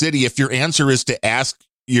sanctuary city, if your answer is to ask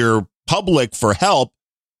your public for help,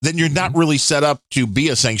 then you're not really set up to be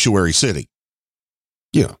a sanctuary city.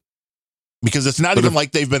 Yeah. Because it's not even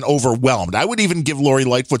like they've been overwhelmed. I would even give Lori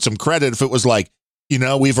Lightfoot some credit if it was like,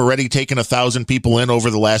 we've already taken 1,000 people in over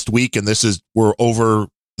the last week, and we're over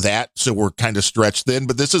that, so we're kind of stretched thin.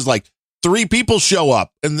 But this is like 3 people show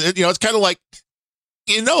up, and it's kind of like,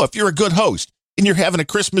 if you're a good host and you're having a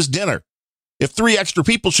Christmas dinner, if 3 extra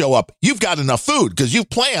people show up, you've got enough food because you've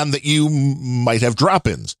planned that you might have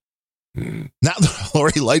drop-ins. Not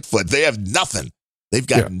Lori Lightfoot. They have nothing. They've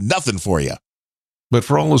got nothing for you. But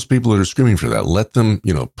for all those people that are screaming for that, let them,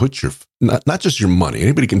 put your, not just your money.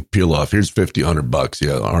 Anybody can peel off. Here's $50, $100.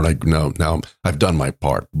 Yeah. Aren't I? No, now I've done my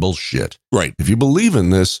part. Bullshit. Right. If you believe in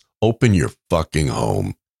this, open your fucking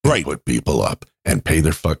home. Right. Put people up and pay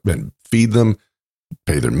their and feed them,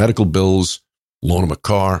 pay their medical bills, loan them a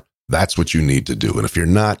car. That's what you need to do. And if you're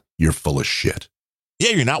not, you're full of shit.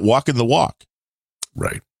 Yeah. You're not walking the walk.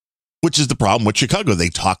 Right. Which is the problem with Chicago. They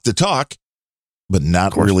talk the talk, but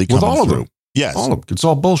not really coming with all through. Of them. Yes. It's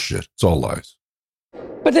all bullshit. It's all lies.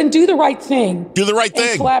 But then do the right thing. Do the right thing.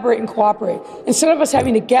 And collaborate and cooperate. Instead of us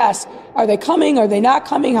having to guess, are they coming? Are they not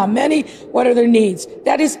coming? How many? What are their needs?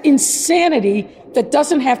 That is insanity that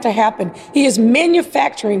doesn't have to happen. He is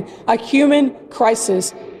manufacturing a human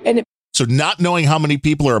crisis. So not knowing how many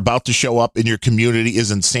people are about to show up in your community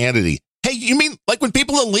is insanity. Hey, you mean like when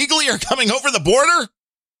people illegally are coming over the border?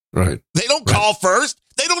 Right. They don't call first.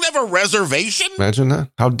 They don't have a reservation. Imagine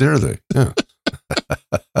that. How dare they? Yeah.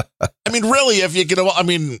 I mean, really, if you could,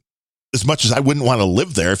 as much as I wouldn't want to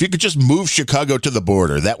live there, if you could just move Chicago to the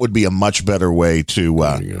border, that would be a much better way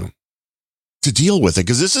to deal with it.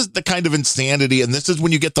 Because this is the kind of insanity. And this is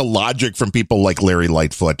when you get the logic from people like Larry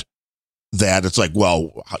Lightfoot that it's like,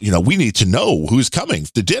 well, we need to know who's coming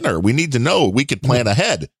to dinner. We need to know. We could plan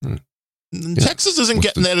ahead. Texas isn't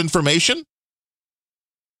getting that information.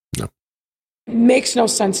 No. Makes no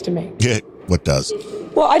sense to me. Yeah, what does?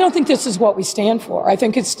 Well, I don't think this is what we stand for. I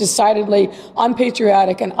think it's decidedly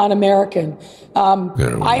unpatriotic and un-American.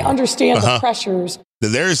 I understand the pressures.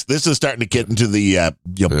 This is starting to get into the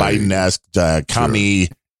Biden-esque commie.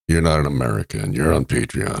 You're not an American. You're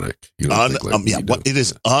unpatriotic. You don't think like we do. It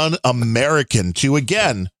is un-American to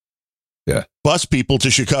again. Yeah. Bus people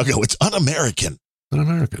to Chicago. It's un-American.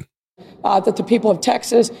 Un-American. That the people of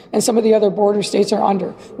Texas and some of the other border states are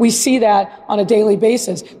under. We see that on a daily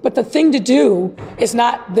basis. But the thing to do is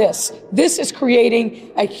not this. This is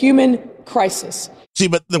creating a human crisis. See,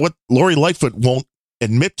 but what Lori Lightfoot won't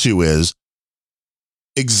admit to is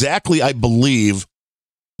exactly, I believe,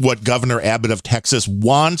 what Governor Abbott of Texas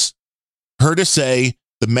wants her to say,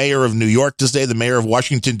 the mayor of New York to say, the mayor of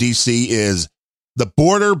Washington, D.C. is the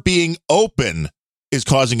border being open is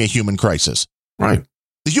causing a human crisis. Right.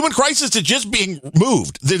 The human crisis is just being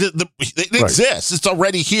moved. It exists. It's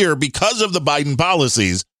already here because of the Biden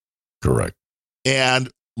policies. Correct. And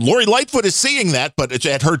Lori Lightfoot is seeing that, but it's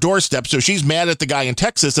at her doorstep. So she's mad at the guy in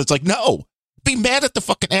Texas. It's like, no, be mad at the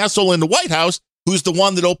fucking asshole in the White House who's the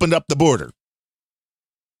one that opened up the border.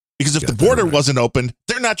 Because if the border wasn't opened,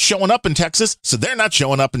 they're not showing up in Texas, so they're not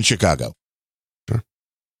showing up in Chicago. Sure.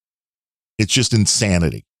 It's just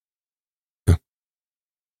insanity.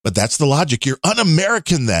 But that's the logic. You're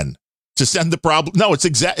un-American then to send the problem. No, it's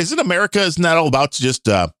isn't America is not all about just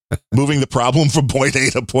moving the problem from point A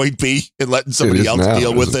to point B and letting somebody else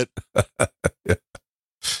deal with it.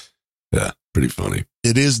 Yeah, pretty funny.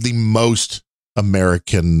 It is the most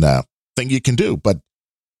American thing you can do. But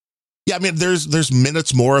yeah, I mean, there's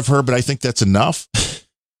minutes more of her, but I think that's enough.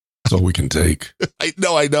 That's all we can take.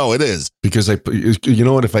 I know it is. Because you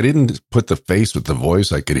know what? If I didn't put the face with the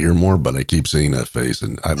voice, I could hear more, but I keep seeing that face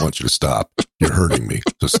and I want you to stop. You're hurting me.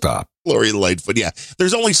 So stop. Lori Lightfoot. Yeah.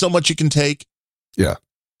 There's only so much you can take. Yeah.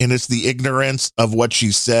 And it's the ignorance of what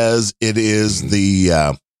she says. It is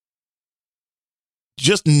the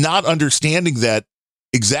just not understanding that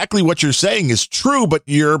exactly what you're saying is true, but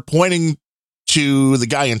you're pointing to the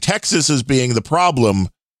guy in Texas as being the problem.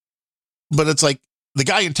 But it's like, the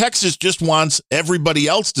guy in Texas just wants everybody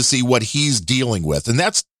else to see what he's dealing with. And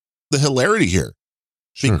that's the hilarity here.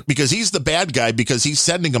 Sure. Because he's the bad guy because he's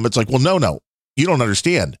sending them. It's like, well, no, you don't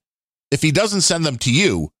understand. If he doesn't send them to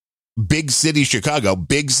you, big city Chicago,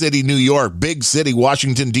 big city New York, big city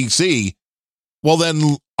Washington, D.C., well,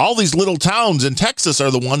 then all these little towns in Texas are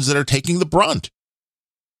the ones that are taking the brunt.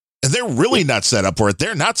 And they're really not set up for it.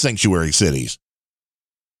 They're not sanctuary cities.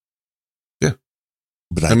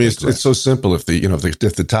 But I mean, it's so simple. If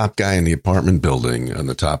the top guy in the apartment building on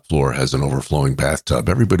the top floor has an overflowing bathtub,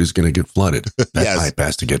 everybody's going to get flooded. That pipe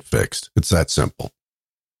has to get fixed. It's that simple.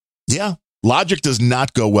 Yeah. Logic does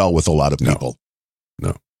not go well with a lot of people.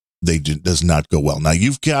 No. Does not go well. Now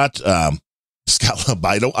you've got Scott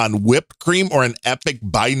Libido on whipped cream or an epic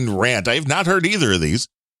Biden rant. I have not heard either of these.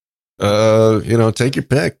 Take your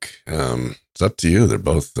pick. It's up to you. They're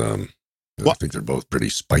both, I think they're both pretty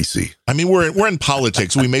spicy. I mean, we're in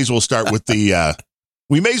politics. We may as well start with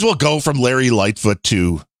we may as well go from Larry Lightfoot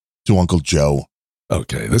to Uncle Joe.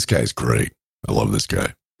 Okay. This guy's great. I love this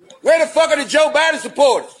guy. Where the fuck are the Joe Biden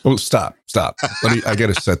supporters? Oh, stop. I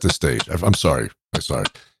got to set the stage. I'm sorry.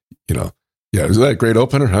 Yeah, is that a great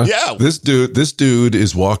opener, huh? Yeah. This dude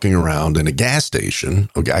is walking around in a gas station.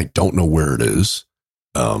 Okay, I don't know where it is.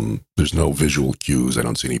 There's no visual cues. I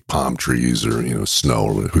don't see any palm trees or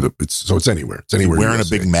snow. It's anywhere. It's anywhere. Wearing a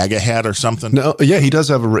big MAGA hat or something. No, yeah, he does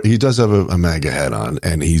have a MAGA hat on,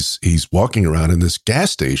 and he's walking around in this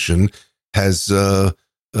gas station. Has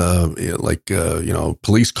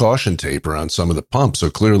police caution tape around some of the pumps. So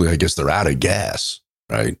clearly, I guess they're out of gas,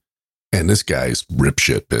 right? And this guy's rip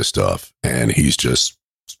shit pissed off, and he's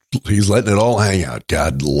letting it all hang out.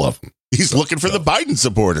 God love him. He's looking for the Biden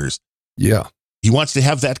supporters. Yeah. He wants to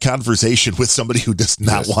have that conversation with somebody who does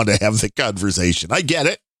not want to have the conversation. I get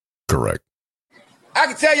it. Correct. I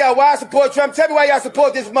can tell y'all why I support Trump. Tell me why y'all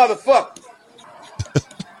support this motherfucker.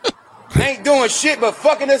 Ain't doing shit but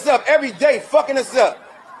fucking us up every day, fucking us up.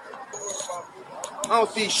 I don't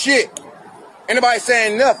see shit. Anybody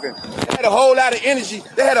saying nothing. They had a whole lot of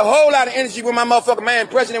energy. When my motherfucking man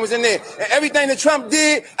president was in there. And everything that Trump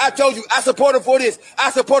did, I told you, I support him for this.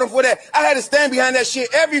 I support him for that. I had to stand behind that shit.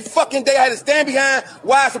 Every fucking day I had to stand behind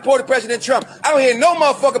why I supported President Trump. I don't hear no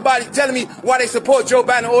motherfucking body telling me why they support Joe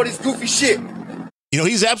Biden and all this goofy shit.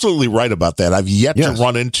 He's absolutely right about that. I've yet to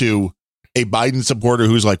run into a Biden supporter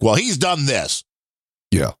who's like, well, he's done this.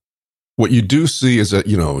 Yeah. What you do see is that,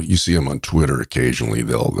 you see him on Twitter occasionally.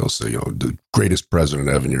 They'll say, the greatest president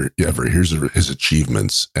ever. Here's his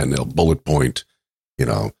achievements. And they'll bullet point, 8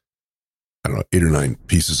 or 9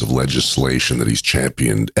 pieces of legislation that he's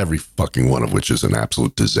championed, every fucking one of which is an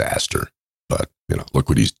absolute disaster. But, look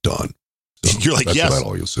what he's done. So you're like, yes, that's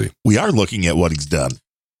all you'll see. We are looking at what he's done.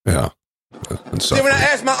 Yeah. Then when I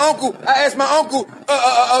asked my uncle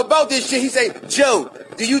about this shit, he say, Joe,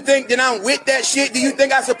 do you think that I'm with that shit? Do you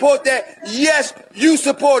think I support that? Yes, you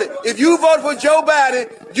support it. If you vote for Joe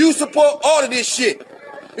Biden, you support all of this shit.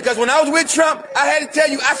 Because when I was with Trump, I had to tell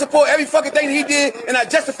you, I support every fucking thing that he did, and I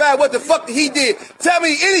justify what the fuck that he did. Tell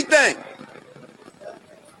me anything.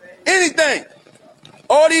 Anything.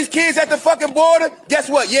 All these kids at the fucking border, guess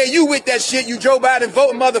what? Yeah, you with that shit, you Joe Biden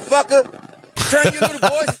voting motherfucker. Turn your little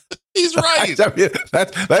boys. He's right. I mean,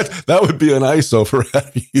 that would be an ISO for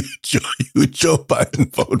having you Joe Biden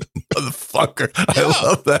vote, motherfucker. I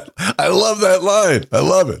love that. I love that line. I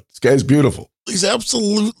love it. This guy's beautiful. He's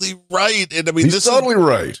absolutely right. And I mean, he's totally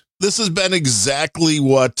right. This has been exactly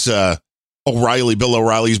what Bill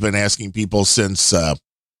O'Reilly's been asking people since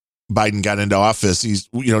Biden got into office. He's,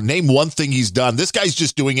 name one thing he's done. This guy's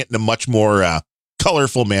just doing it in a much more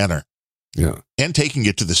colorful manner. Yeah. And taking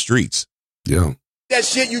it to the streets. Yeah. That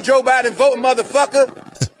shit, you Joe Biden voting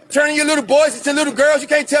motherfucker. Turning your little boys into little girls. You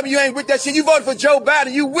can't tell me you ain't with that shit. You voted for Joe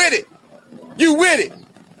Biden. You with it. You with it.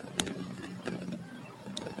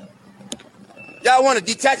 Y'all want to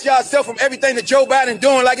detach yourself from everything that Joe Biden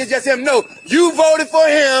doing like it's just him. No, you voted for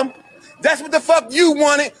him. That's what the fuck you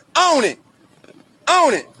wanted. Own it.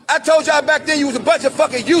 Own it. I told y'all back then you was a bunch of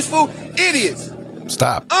fucking useful idiots.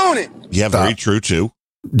 Stop. Own it. Yeah, very true, too.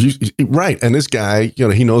 Right. And this guy,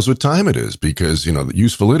 he knows what time it is because, the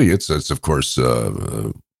useful idiots, that's, of course,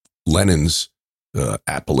 Lenin's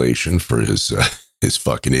appellation for his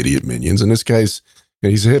fucking idiot minions. And this guy's,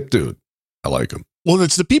 he's a hip dude. I like him. Well,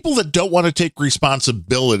 it's the people that don't want to take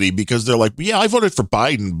responsibility because they're like, yeah, I voted for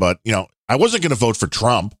Biden, but, I wasn't going to vote for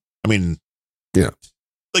Trump. I mean, yeah.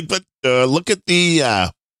 But look at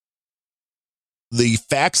the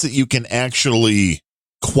facts that you can actually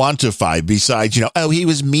quantify besides, he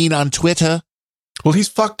was mean on Twitter. Well, he's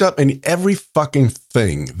fucked up, and every fucking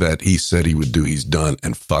thing that he said he would do, he's done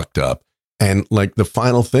and fucked up. And like the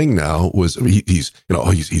final thing now was he's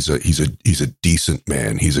a decent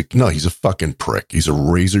man. He's a fucking prick. He's a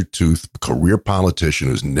razor tooth career politician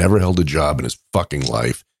who's never held a job in his fucking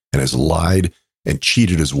life and has lied and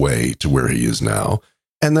cheated his way to where he is now.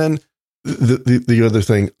 And then the other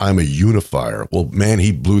thing, I'm a unifier. Well, man,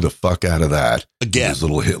 he blew the fuck out of that again. His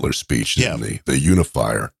little Hitler speech, didn't he? The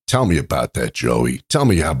unifier. Tell me about that, Joey. Tell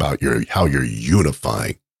me how you're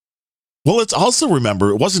unifying. Well, let's also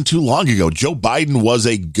remember, it wasn't too long ago, Joe Biden was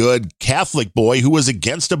a good Catholic boy who was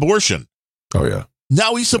against abortion. Oh, yeah.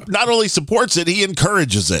 Now he not only supports it, he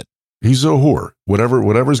encourages it. He's a whore.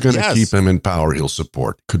 Whatever's going to Yes. keep him in power, he'll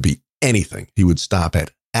support. Could be anything. He would stop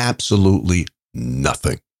at absolutely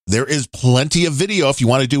nothing. There is plenty of video if you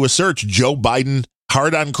want to do a search. Joe Biden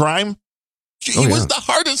hard on crime. He was the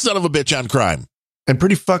hardest son of a bitch on crime. And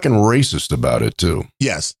pretty fucking racist about it, too.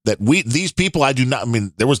 Yes, these people, I do not, I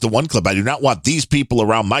mean, there was the one clip, I do not want these people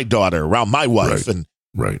around my daughter, around my wife. Right. And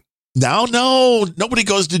Right. now, no, nobody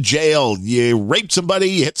goes to jail. You rape somebody,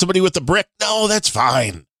 you hit somebody with a brick. No, that's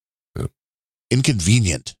fine. Yeah.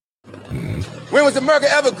 Inconvenient. When was America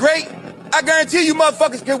ever great? I guarantee you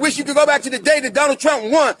motherfuckers can wish you could go back to the day that Donald Trump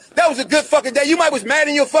won. That was a good fucking day. You might was mad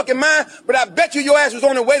in your fucking mind, but I bet you your ass was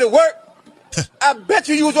on the way to work. I bet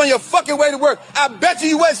you was on your fucking way to work. I bet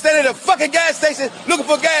you wasn't standing at a fucking gas station looking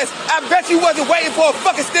for gas. I bet you wasn't waiting for a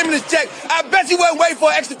fucking stimulus check. I bet you wasn't waiting for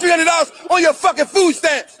an extra $300 on your fucking food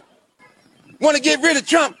stamps. Want to get rid of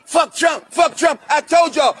Trump? Fuck Trump. Fuck Trump. I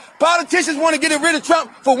told y'all, politicians want to get rid of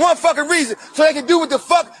Trump for one fucking reason, so they can do what the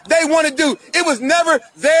fuck they want to do. It was never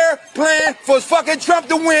their plan for fucking Trump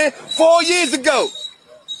to win 4 years ago.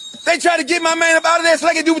 They tried to get my man up out of there so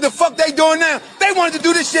they can do what the fuck they doing now. They wanted to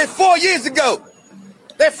do this shit 4 years ago.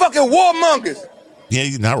 They're fucking warmongers. Yeah,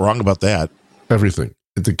 you're not wrong about that. Everything.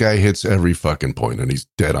 The guy hits every fucking point, and he's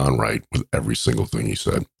dead on right with every single thing he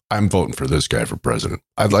said. I'm voting for this guy for president.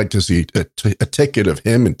 I'd like to see a ticket of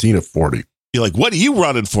him and Tina 40. You're like, what are you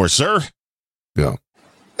running for, sir? Yeah.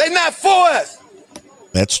 They not for us.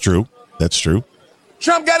 That's true. That's true.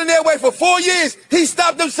 Trump got in their way for 4 years. He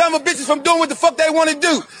stopped them son of a bitches from doing what the fuck they want to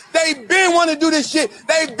do. They been wanting to do this shit.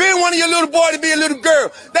 They been wanting your little boy to be a little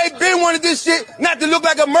girl. They been wanting this shit not to look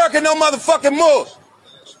like America no motherfucking more.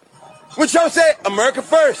 When Trump said, America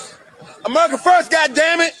first. America first,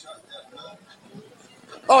 goddammit.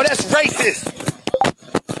 Oh, that's racist.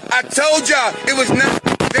 I told y'all it was not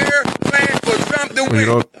their plan for Trump to win. You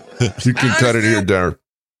know, you can cut it here, Darren.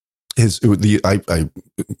 I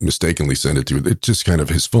mistakenly sent it to you. It just kind of,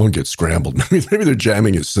 his phone gets scrambled. Maybe they're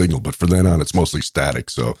jamming his signal, but from then on, it's mostly static.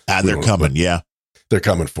 So They're coming, yeah. They're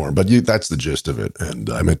coming for him. But that's the gist of it. And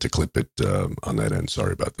I meant to clip it on that end.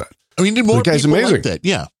 Sorry about that. I mean, more the guy's people amazing. like that.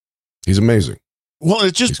 Yeah. He's amazing. Well,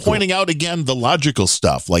 it's just pointing out again the logical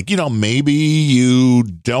stuff. Like, maybe you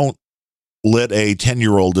don't let a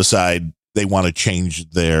 10-year-old decide they want to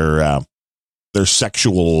change their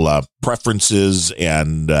sexual preferences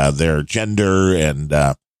and their gender and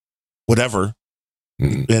whatever.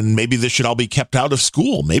 Mm-hmm. And maybe this should all be kept out of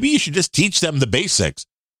school. Maybe you should just teach them the basics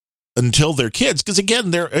until they're kids. Because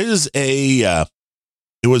again, there is it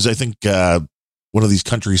was, I think, one of these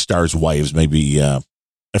country stars' wives, maybe,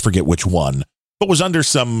 I forget which one, but was under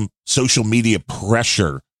some social media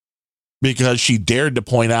pressure because she dared to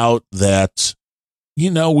point out that,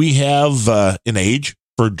 we have an age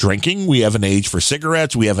for drinking. We have an age for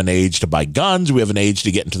cigarettes. We have an age to buy guns. We have an age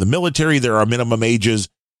to get into the military. There are minimum ages.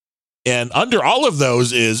 And under all of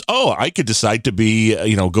those is, I could decide to be,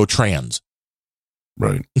 go trans.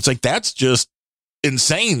 Right. It's like, that's just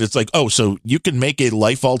insane. It's like, so you can make a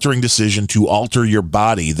life-altering decision to alter your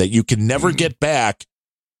body that you can never get back,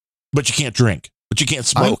 but you can't drink, but you can't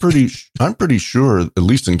smoke. I'm pretty sure, at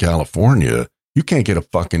least in California, you can't get a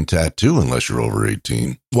fucking tattoo unless you're over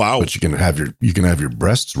 18. Wow. But you can have your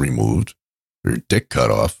breasts removed or your dick cut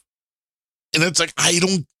off. And it's like, I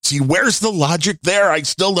don't see, where's the logic there? I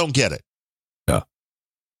still don't get it. Yeah.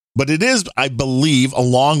 But it is, I believe,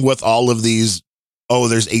 along with all of these,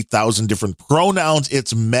 there's 8,000 different pronouns.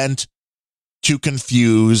 It's meant to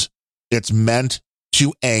confuse. It's meant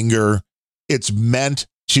to anger. It's meant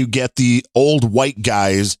to get the old white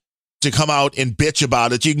guys to come out and bitch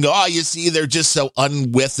about it. You can go, you see, they're just so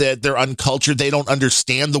unwith it. They're uncultured. They don't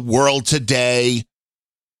understand the world today.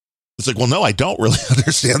 It's like, well, no, I don't really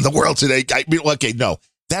understand the world today. I mean, okay, no,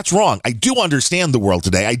 that's wrong. I do understand the world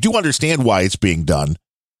today. I do understand why it's being done.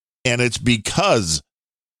 And it's because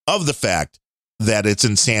of the fact that it's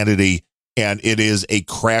insanity and it is a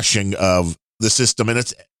crashing of the system. And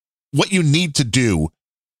it's what you need to do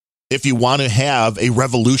if you want to have a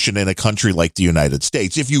revolution in a country like the United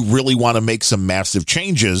States. If you really want to make some massive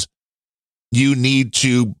changes, you need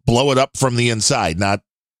to blow it up from the inside, not,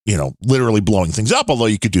 literally blowing things up, although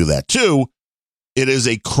you could do that too. It is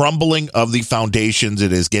a crumbling of the foundations.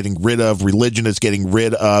 It is getting rid of religion. It's getting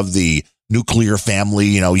rid of the nuclear family.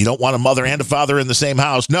 You don't want a mother and a father in the same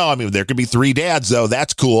house. No, I mean, there could be 3 dads, though.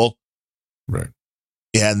 That's cool. Right.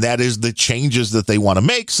 And that is the changes that they want to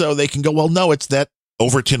make so they can go, well, no, it's that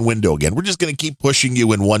Overton window again. We're just going to keep pushing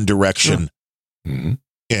you in one direction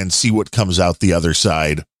and see what comes out the other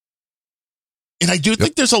side. And I do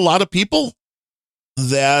think there's a lot of people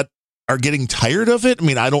that are getting tired of it. I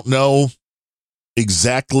mean, I don't know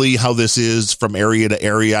exactly how this is from area to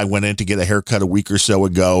area. I went in to get a haircut a week or so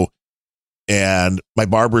ago, and my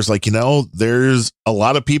barber's like, there's a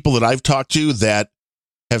lot of people that I've talked to that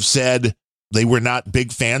have said they were not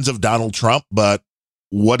big fans of Donald Trump, but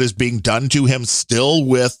what is being done to him still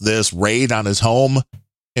with this raid on his home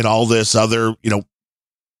and all this other,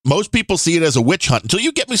 most people see it as a witch hunt until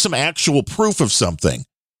you get me some actual proof of something.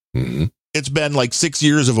 Mm-hmm. It's been like 6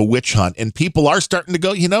 years of a witch hunt, and people are starting to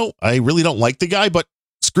go, I really don't like the guy, but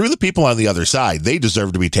screw the people on the other side. They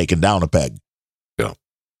deserve to be taken down a peg. Yeah.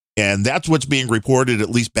 And that's what's being reported, at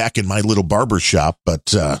least back in my little barber shop.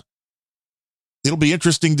 But it'll be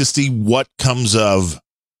interesting to see what comes of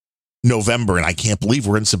November. And I can't believe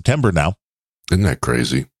we're in September now. Isn't that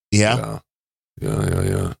crazy? Yeah.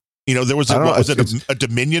 Yeah. There was a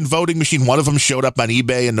Dominion voting machine. One of them showed up on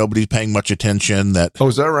eBay and nobody's paying much attention. Oh,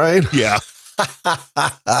 is that right? Yeah.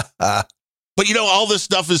 But, all this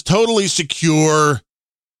stuff is totally secure.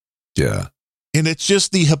 Yeah. And it's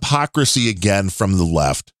just the hypocrisy again from the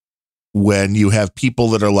left when you have people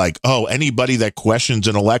that are like, oh, anybody that questions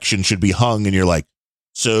an election should be hung. And you're like,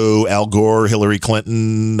 so Al Gore, Hillary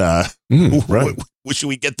Clinton, right. Should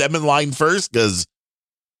we get them in line first? Because,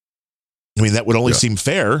 that would only seem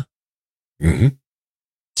fair. Mm-hmm.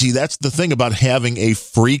 See, that's the thing about having a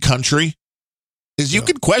free country is you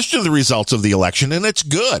can question the results of the election, and it's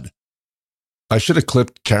good. I should have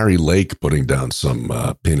clipped Carrie Lake putting down some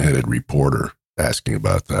pinheaded reporter asking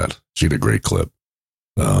about that. She had a great clip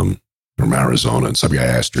from Arizona, and some guy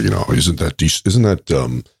asked her, isn't that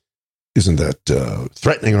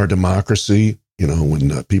threatening our democracy?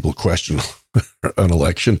 When people question an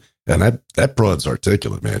election, and that broad's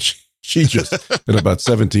articulate, man. She just, in about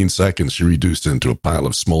 17 seconds, she reduced into a pile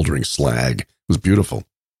of smoldering slag. It was beautiful.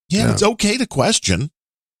 Yeah, it's okay to question.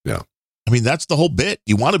 Yeah. That's the whole bit.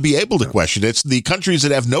 You want to be able to question. It's the countries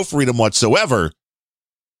that have no freedom whatsoever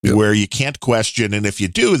where you can't question. And if you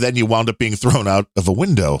do, then you wound up being thrown out of a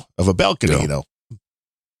window of a balcony,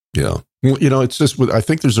 Yeah. Well, it's just, I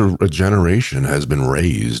think there's a generation has been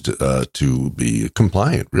raised to be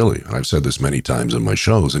compliant, really. And I've said this many times in my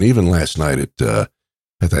shows. And even last night at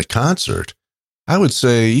that concert, I would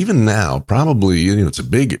say even now, probably, it's a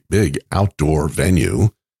big outdoor venue,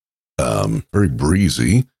 very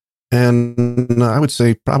breezy. And I would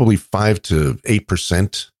say probably 5 to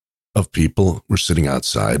 8% of people were sitting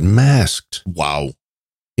outside masked. Wow.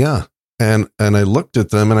 Yeah. And I looked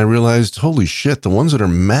at them and I realized, holy shit, the ones that are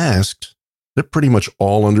masked, they're pretty much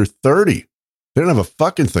all under 30. They don't have a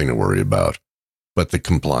fucking thing to worry about. But the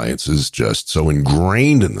compliance is just so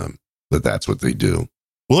ingrained in them that that's what they do.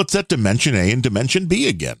 Well, it's that Dimension A and Dimension B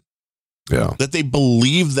again. Yeah. That they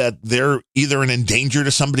believe that they're either an danger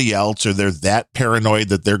to somebody else or they're that paranoid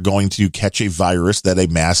that they're going to catch a virus that a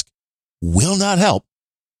mask will not help.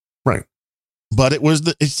 Right. But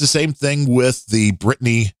it's the same thing with the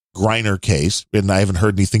Brittany Griner case. And I haven't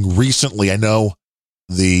heard anything recently. I know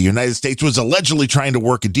the United States was allegedly trying to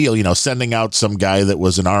work a deal, sending out some guy that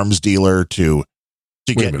was an arms dealer to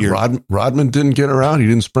get Rodman didn't get her out. He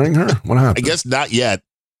didn't spring her. What happened? I guess not yet.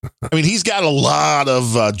 He's got a lot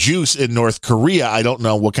of juice in North Korea. I don't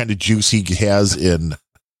know what kind of juice he has in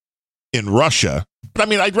Russia.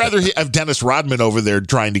 But I'd rather have Dennis Rodman over there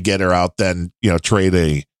trying to get her out than trade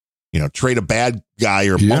a bad guy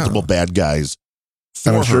or multiple bad guys.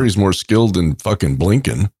 And I'm sure he's more skilled than fucking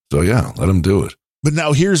Blinken. So yeah, let him do it. But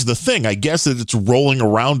now here's the thing. I guess that it's rolling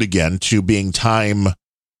around again to being time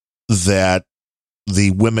that the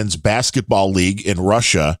women's basketball league in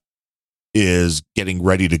Russia is getting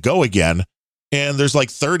ready to go again. And there's like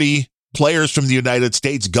 30 players from the United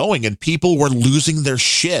States going, and people were losing their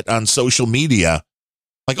shit on social media.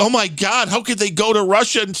 Like, oh my God, how could they go to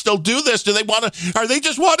Russia and still do this? Are they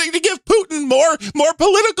just wanting to give Putin more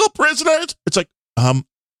political prisoners? It's like,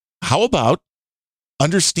 how about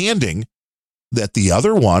understanding that the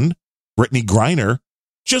other one, Brittany Griner,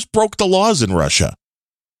 just broke the laws in Russia?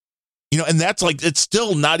 And that's like, it's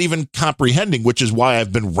still not even comprehending, which is why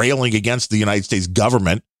I've been railing against the United States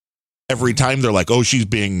government every time they're like, oh, she's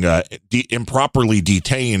being improperly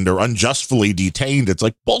detained or unjustly detained. It's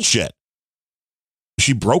like bullshit.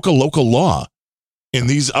 She broke a local law. And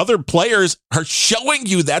these other players are showing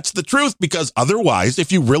you that's the truth, because otherwise,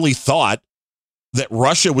 if you really thought that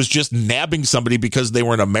Russia was just nabbing somebody because they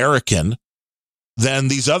were an American, then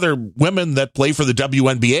these other women that play for the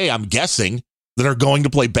WNBA, I'm guessing, that are going to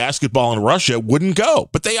play basketball in Russia wouldn't go.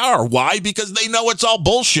 But they are. Why? Because they know it's all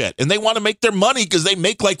bullshit and they want to make their money because they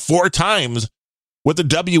make like 4 times what the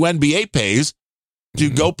WNBA pays to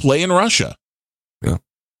go play in Russia. Yeah.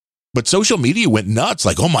 But social media went nuts.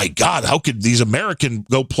 Like, oh my God, how could these Americans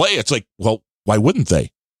go play? It's like, well, why wouldn't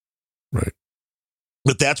they? Right.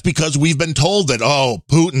 But that's because we've been told that, oh,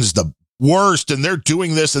 Putin's the worst and they're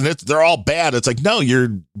doing this and they're all bad. It's like, no, you're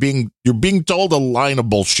being told a line of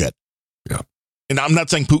bullshit. Yeah. And I'm not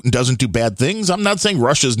saying Putin doesn't do bad things. I'm not saying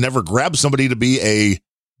Russia's never grabbed somebody to be a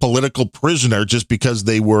political prisoner just because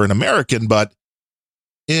they were an American. But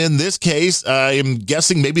in this case, I am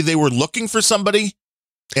guessing maybe they were looking for somebody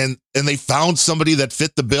and they found somebody that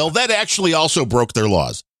fit the bill. That actually also broke their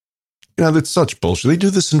laws. You know, that's such bullshit. They do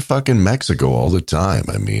this in fucking Mexico all the time.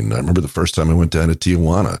 I mean, I remember the first time I went down to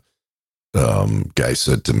Tijuana, guy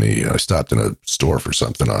said to me, I stopped in a store for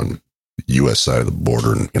something on the U.S. side of the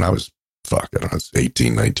border, and I was, I don't know,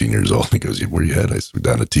 18, 19 years old. He goes, where you headed? I said,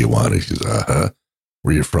 down to Tijuana. He says,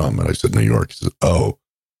 where you from? And I said, New York. He says, oh,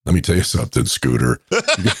 let me tell you something, Scooter.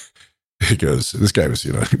 He goes, this guy was,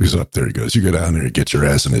 he was up there. He goes, you go down there and get your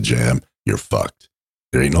ass in a jam, you're fucked.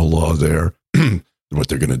 There ain't no law there. What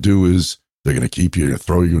they're going to do is they're going to keep you,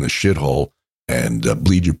 throw you in a shithole and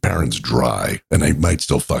bleed your parents dry. And they might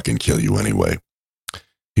still fucking kill you anyway.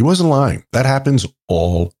 He wasn't lying. That happens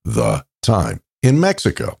all the time in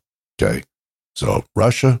Mexico. Okay. So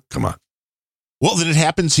Russia, come on. Well, then it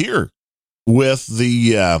happens here with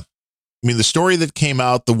the story that came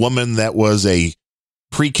out, the woman that was a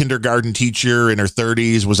pre-kindergarten teacher in her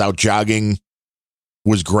 30s, was out jogging,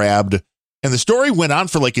 was grabbed. And the story went on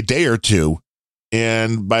for like a day or two.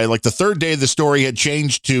 And by like the third day, the story had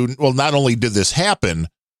changed to, well, not only did this happen,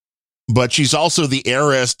 but she's also the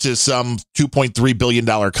heiress to some $2.3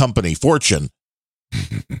 billion company, Fortune,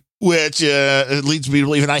 which it leads me to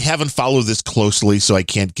believe, and I haven't followed this closely, so I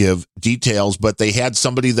can't give details, but they had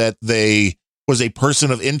somebody that they was a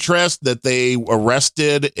person of interest that they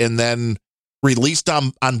arrested and then released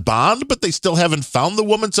on bond, but they still haven't found the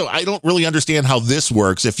woman. So I don't really understand how this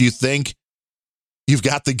works. If you think you've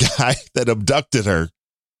got the guy that abducted her,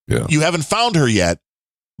 yeah, you haven't found her yet,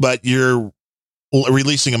 but you're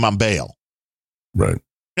releasing him on bail. Right.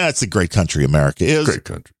 That's a great country, America is. Great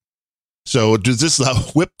country. So does this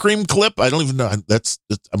whipped cream clip? I don't even know.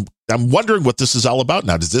 I'm wondering what this is all about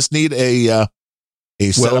now. Does this need a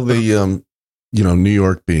well, the New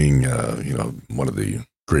York being one of the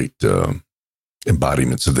great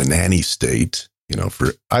embodiments of the nanny state.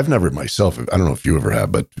 I've never myself, I don't know if you ever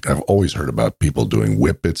have, but I've always heard about people doing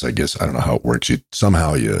whippets. I guess, I don't know how it works. You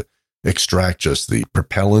extract just the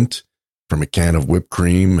propellant from a can of whipped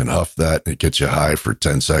cream and huff that, and it gets you high for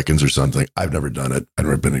 10 seconds or something. I've never done it. I've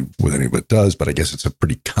never been with anybody that does, but I guess it's a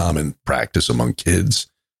pretty common practice among kids.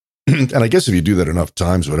 And I guess if you do that enough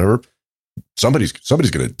times, whatever, somebody's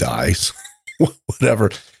going to die,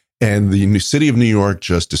 whatever. And the city of New York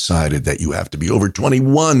just decided that you have to be over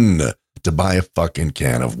 21 to buy a fucking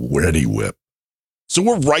can of Ready Whip. So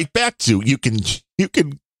we're right back to you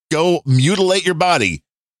can go mutilate your body,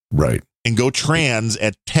 right, and go trans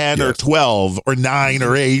at 10 yes. or 12 or 9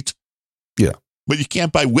 or 8. Yeah, but you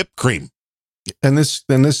can't buy whipped cream. And this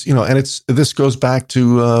this goes back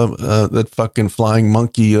to that fucking flying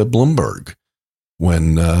monkey Bloomberg,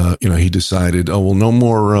 when he decided, oh well, no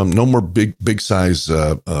more big size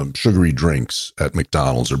sugary drinks at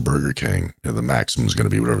McDonald's or Burger King. The maximum is going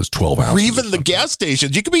to be whatever, it's 12 ounces. Or even the gas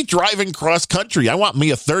stations. You could be driving cross country. I want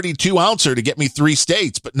me a 32 ouncer to get me 3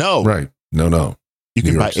 states, but no. Right. No. You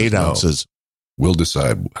can buy 8 ounces. We'll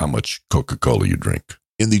decide how much Coca-Cola you drink.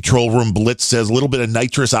 In the troll room, Blitz says a little bit of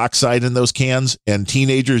nitrous oxide in those cans, and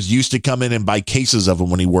teenagers used to come in and buy cases of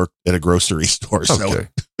them when he worked at a grocery store. Okay. So.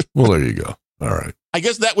 Well, there you go. All right. I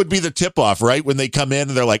guess that would be the tip-off, right? When they come in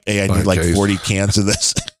and they're like, hey, I need like 40 cans of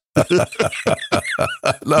this.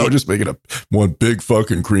 No, just making up one big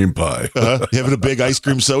fucking cream pie. Having a big ice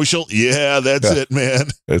cream social? Yeah, that's it, man.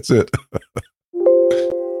 That's it.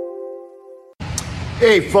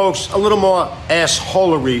 Hey, folks, a little more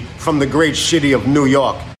assholery from the great city of New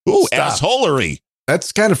York. Ooh, assholery.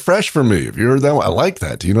 That's kind of fresh for me. Have you heard that one? I like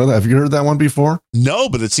that. Do you know that? Have you heard that one before? No,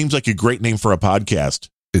 but it seems like a great name for a podcast.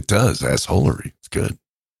 It does. Assholery. It's good.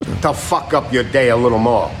 To fuck up your day a little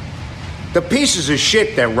more. The pieces of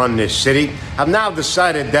shit that run this city have now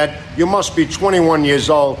decided that you must be 21 years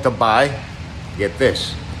old to buy, get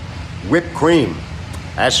this, whipped cream.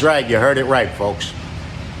 That's right, you heard it right, folks.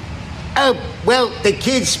 Oh, well, the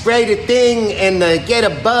kids spray the thing and get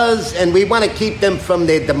a buzz, and we want to keep them from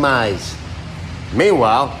their demise.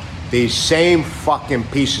 Meanwhile, these same fucking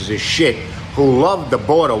pieces of shit who love the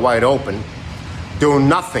border wide open do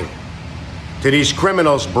nothing to these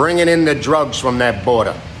criminals bringing in the drugs from that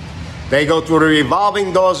border. They go through the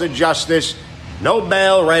revolving doors of justice, no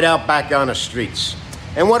bail, right out back on the streets.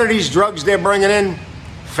 And what are these drugs they're bringing in?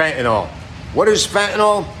 Fentanyl. What is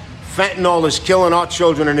fentanyl? Fentanyl is killing our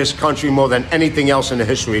children in this country more than anything else in the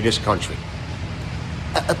history of this country.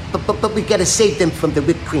 But we gotta save them from the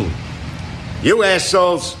whipped cream. You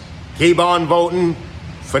assholes, keep on voting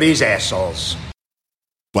for these assholes.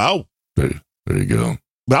 Wow. There you go.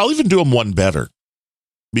 But I'll even do them one better.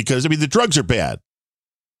 Because, I mean, the drugs are bad.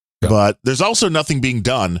 Yeah. But there's also nothing being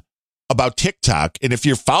done about TikTok. And if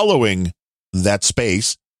you're following that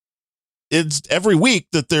space, it's every week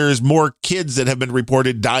that there's more kids that have been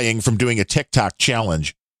reported dying from doing a TikTok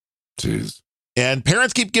challenge. Jeez. And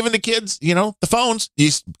parents keep giving the kids, the phones.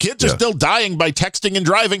 These kids are still dying by texting and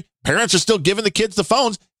driving. Parents are still giving the kids the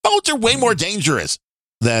phones. Phones are way more dangerous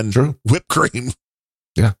than whipped cream.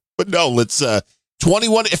 Yeah. But no, let's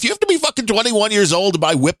 21. If you have to be fucking 21 years old to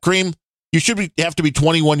buy whipped cream, you have to be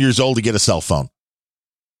 21 years old to get a cell phone.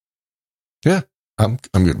 Yeah, I'm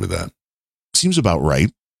good with that. Seems about right.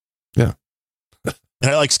 Yeah. And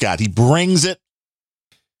I like Scott. He brings it.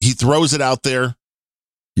 He throws it out there.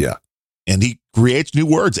 Yeah. And he creates new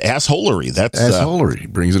words. Assholery. That's assholery. He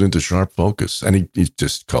brings it into sharp focus. And he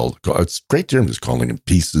just called, it's great to hear him just calling them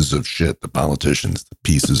pieces of shit. The politicians, the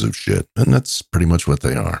pieces of shit. And that's pretty much what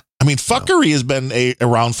they are. I mean, fuckery has been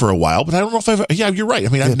around for a while, but I don't know if you're right. I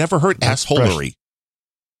mean, I've never heard assholery.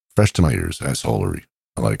 Fresh to my ears, assholery.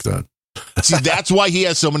 I like that. See, that's why he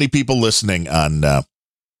has so many people listening on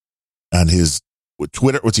his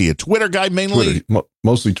Twitter. What's he, a Twitter guy mainly? Twitter,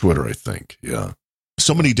 mostly Twitter, I think. Yeah.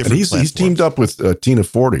 So many different. And he's teamed up with Tina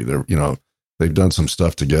 40. They're they've done some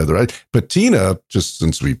stuff together. But Tina, just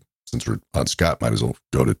since we're on Scott, might as well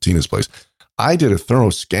go to Tina's place. I did a thorough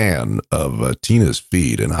scan of Tina's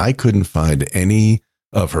feed, and I couldn't find any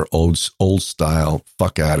of her old style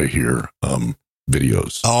fuck out of here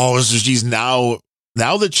videos. Oh, so she's now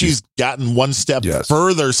that she's gotten one step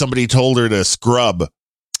further, somebody told her to scrub.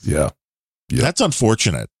 Yeah. That's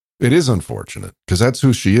unfortunate. It is unfortunate because that's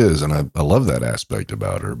who she is, and I love that aspect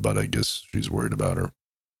about her. But I guess she's worried about her.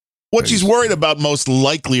 What she's worried about most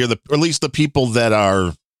likely, or at least the people that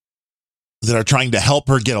are trying to help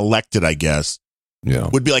her get elected, I guess,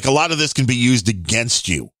 would be like a lot of this can be used against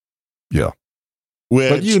you. Yeah.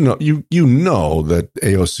 But you know that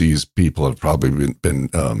AOC's people have probably been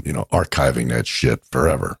archiving that shit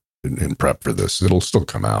forever in prep for this. It'll still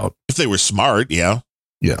come out if they were smart. Yeah.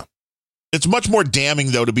 Yeah. It's much more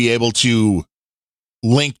damning, though, to be able to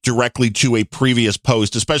link directly to a previous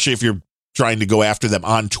post, especially if you're trying to go after them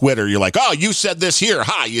on Twitter. You're like, oh, you said this here.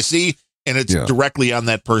 Ha, you see? And it's directly on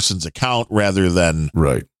that person's account rather than.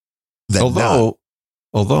 Right. Although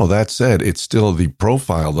that said, it's still the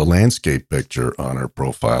profile, the landscape picture on her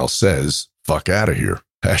profile says, fuck out of here.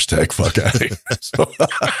 Hashtag fuck out of here. So,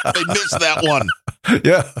 they missed that one.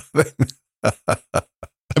 Yeah.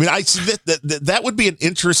 I mean, I see that would be an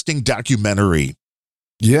interesting documentary.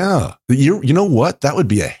 Yeah. You know what? That would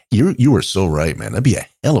be you were so right, man. That'd be a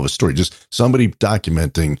hell of a story. Just somebody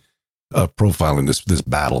documenting, profiling this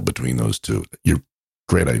battle between those two.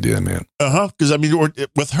 Great idea, man. Because I mean,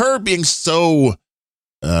 with her being so,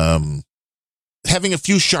 having a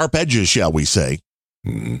few sharp edges, shall we say.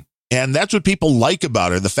 Mm-hmm. And that's what people like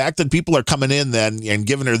about her. The fact that people are coming in then and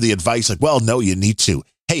giving her the advice like, well, no, you need to.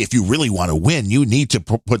 Hey, if you really want to win, you need to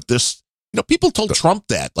put this. People told Trump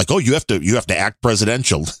that, like, oh, you have to act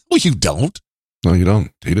presidential. Well, you don't. No, you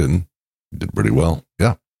don't. He didn't. He did pretty well.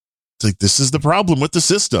 Yeah. It's like, this is the problem with the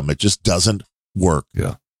system. It just doesn't work.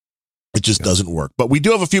 Yeah. It just doesn't work. But we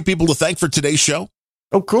do have a few people to thank for today's show.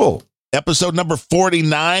 Oh, cool. Episode number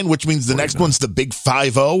 49, which means the next one's the big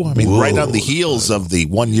 5-0. I mean, right on the heels of the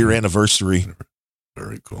 1 year anniversary.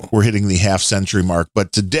 Very cool. We're hitting the half century mark.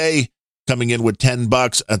 But today, coming in with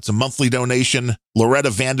 $10, it's a monthly donation. Loretta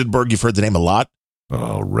Vandenberg, you've heard the name a lot.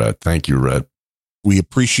 Oh, Rhett. Thank you, Rhett. We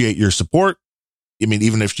appreciate your support. I mean,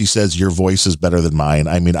 even if she says your voice is better than mine,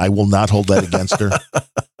 I mean, I will not hold that against her.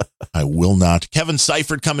 I will not. Kevin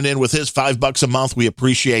Seifert coming in with his $5 a month. We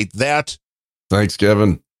appreciate that. Thanks,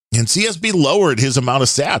 Kevin. And CSB lowered his amount of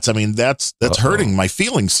sats. I mean, that's hurting my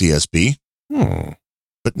feelings, CSB.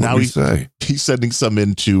 But now he's sending some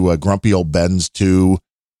into Grumpy Old Ben's too.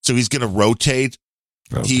 So he's going to rotate.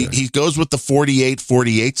 Okay. He goes with the 48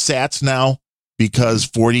 sats now because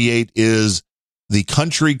 48 is the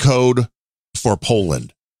country code for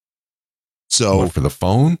Poland. So for the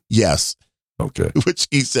phone? Yes. Okay. Which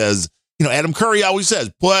he says, Adam Curry always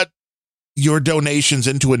says, put your donations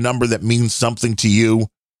into a number that means something to you.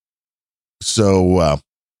 So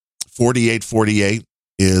 48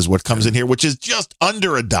 is what comes in here, which is just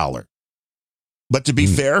under $1. But to be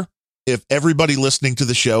fair, if everybody listening to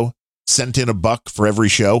the show sent in $1 for every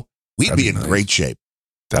show, we'd be in great shape.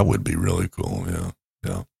 That would be really cool.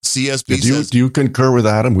 Yeah. CSB says, do you concur with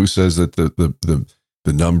Adam, who says that the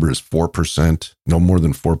The number is 4%. No more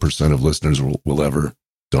than 4% of listeners will ever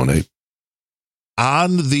donate.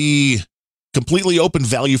 On the completely open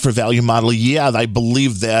value for value model, yeah, I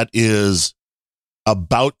believe that is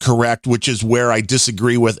about correct, which is where I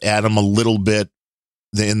disagree with Adam a little bit,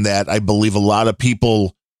 in that I believe a lot of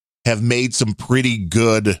people have made some pretty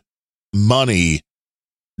good money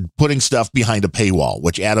putting stuff behind a paywall,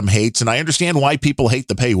 which Adam hates. And I understand why people hate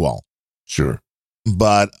the paywall. Sure.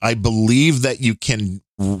 But I believe that you can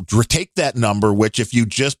take that number, which if you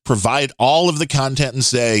just provide all of the content and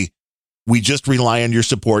say, we just rely on your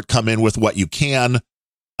support, come in with what you can.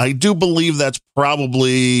 I do believe that's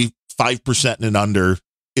probably 5% and under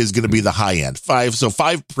is going to be the high end.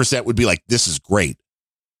 5% would be like, this is great.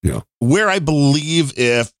 Yeah. Where I believe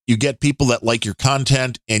if you get people that like your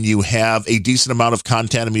content and you have a decent amount of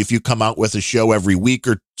content, I mean, if you come out with a show every week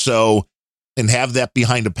or so and have that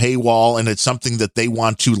behind a paywall and it's something that they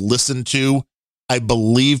want to listen to, I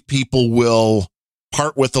believe people will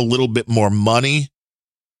part with a little bit more money.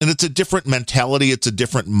 And it's a different mentality. It's a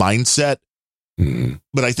different mindset. Mm-hmm.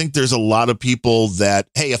 But I think there's a lot of people that,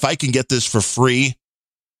 hey, if I can get this for free,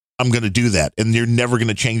 I'm going to do that. And you're never going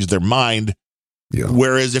to change their mind. Yeah.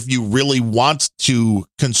 Whereas if you really want to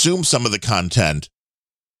consume some of the content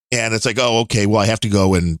and it's like, oh, okay, well, I have to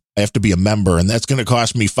go and I have to be a member and that's going to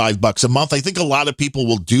cost me $5 a month. I think a lot of people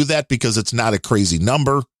will do that because it's not a crazy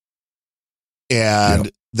number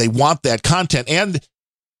and they want that content. And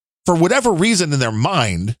for whatever reason in their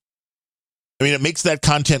mind, I mean, it makes that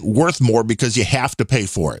content worth more because you have to pay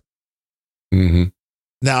for it. Mm-hmm.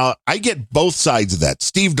 Now, I get both sides of that.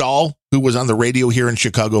 Steve Dahl, who was on the radio here in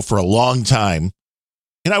Chicago for a long time,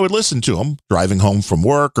 and I would listen to him driving home from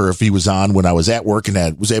work, or if he was on when I was at work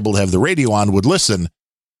and was able to have the radio on, would listen.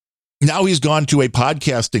 Now he's gone to a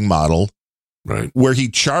podcasting model, right, where he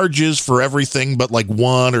charges for everything but like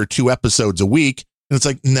 1 or 2 episodes a week. And it's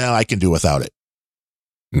like, no, I can do without it.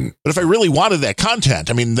 But if I really wanted that content,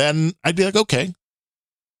 I mean, then I'd be like, okay,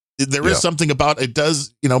 there is something about it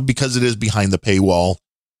does, because it is behind the paywall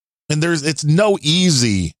and it's no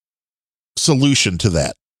easy solution to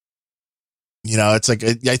that. It's like,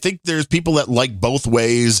 I think there's people that like both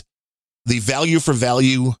ways. The value for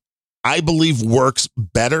value, I believe, works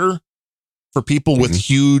better for people with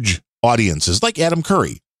huge audiences like Adam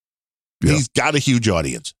Curry. Yeah. He's got a huge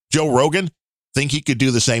audience. Joe Rogan, think he could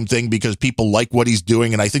do the same thing because people like what he's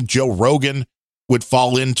doing. And I think Joe Rogan would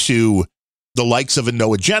fall into the likes of a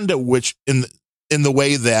No Agenda, which in the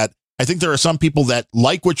way that I think there are some people that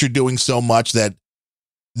like what you're doing so much that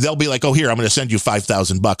they'll be like, oh, here, I'm going to send you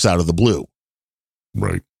 $5,000 out of the blue.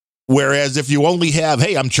 Right. Whereas if you only have,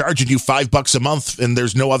 hey, I'm charging you $5 a month and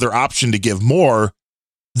there's no other option to give more,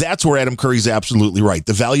 that's where Adam Curry's absolutely right.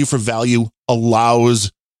 The value for value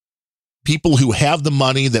allows people who have the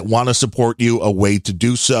money that want to support you a way to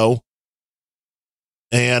do so.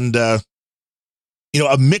 And, a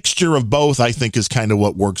mixture of both, I think, is kind of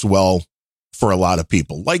what works well for a lot of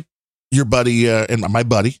people. Like your buddy and my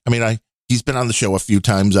buddy. I mean, he's been on the show a few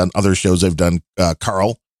times on other shows I've done,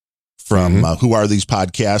 Carl from Who Are These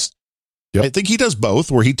Podcasts. Yep. I think he does both,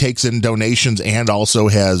 where he takes in donations and also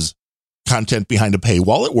has content behind a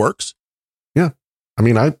paywall. It works. Yeah. I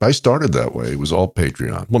mean, I started that way. It was all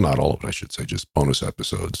Patreon. Well, not all of it, I should say, just bonus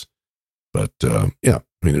episodes. But I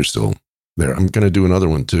mean, they're still there. I'm going to do another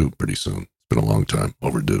one too pretty soon. It's been a long time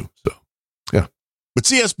overdue. So, yeah. But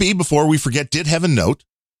CSB, before we forget, did have a note.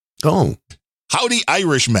 Oh. Howdy,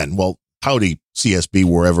 Irishmen. Well, howdy, CSB,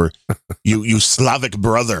 wherever you Slavic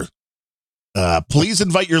brother. Please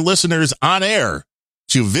invite your listeners on air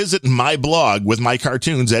to visit my blog with my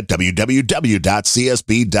cartoons at www.csb.lol.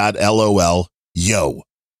 Yo.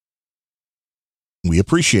 We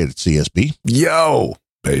appreciate it, CSB. Yo,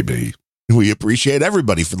 baby. We appreciate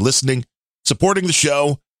everybody for listening, supporting the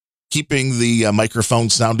show, keeping the microphone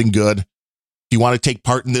sounding good. If you want to take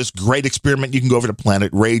part in this great experiment, you can go over to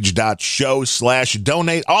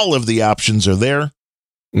planetrage.show/donate. All of the options are there.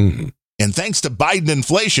 Mm-hmm. And thanks to Biden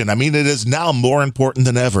inflation, I mean, it is now more important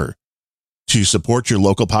than ever to support your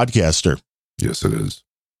local podcaster. Yes, it is.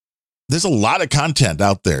 There's a lot of content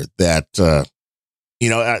out there that,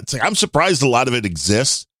 it's like, I'm surprised a lot of it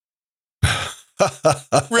exists.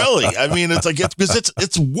 Really. I mean, it's like,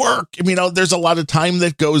 it's work. I mean, there's a lot of time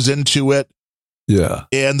that goes into it. Yeah.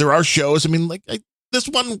 And there are shows. I mean, like this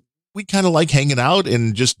one, we kind of like hanging out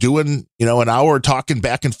and just doing, an hour talking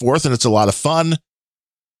back and forth. And it's a lot of fun.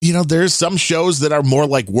 There's some shows that are more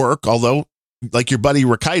like work, although like your buddy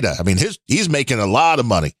Rakaida, I mean, he's making a lot of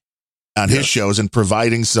money on his shows and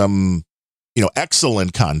providing some,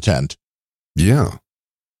 excellent content. Yeah.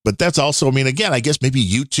 But that's also, I mean, again, I guess maybe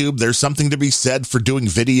YouTube, there's something to be said for doing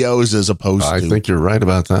videos as opposed to. I think you're right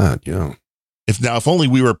about that. Yeah. If only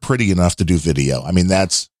we were pretty enough to do video. I mean,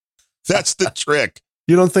 that's the trick.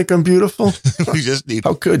 You don't think I'm beautiful? We just need.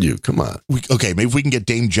 How could you? Come on. Okay, maybe we can get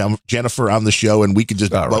Dame Jennifer on the show, and we could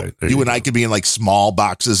just you and I could be in like small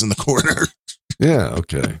boxes in the corner. Yeah.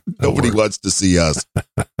 Okay. Nobody wants to see us.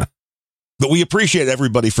 But we appreciate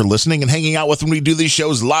everybody for listening and hanging out with when we do these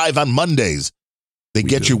shows live on Mondays. They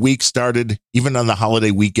get your week started, even on the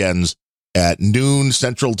holiday weekends, at noon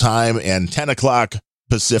Central Time and 10 o'clock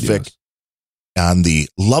Pacific on the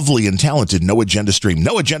lovely and talented No Agenda Stream,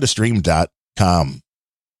 noagendastream.com.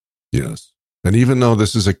 Yes. And even though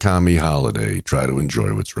this is a commie holiday, try to enjoy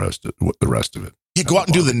the rest of it. Yeah, go out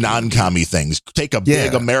and do the non-commie things. Take a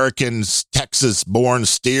big American Texas-born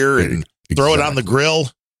steer and throw it on the grill.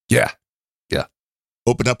 Yeah. Yeah.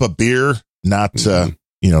 Open up a beer, not a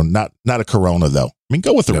Corona, though. I mean,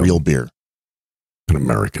 go with a real beer. An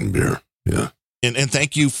American beer. Yeah. And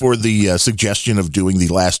thank you for the suggestion of doing the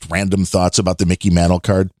last random thoughts about the Mickey Mantle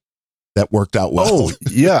card. That worked out well. Oh,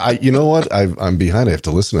 yeah. You know what? I'm behind. I have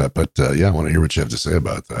to listen to that. But I want to hear what you have to say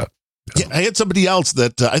about that. Yeah, I had somebody else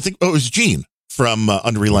that I think it was Gene from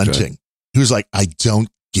Unrelenting, who's like, I don't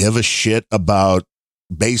give a shit about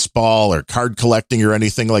baseball or card collecting or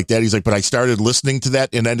anything like that. He's like, but I started listening to that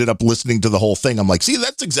and ended up listening to the whole thing. I'm like, see,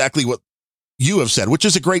 that's exactly what you have said, which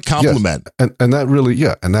is a great compliment. Yes. And that really,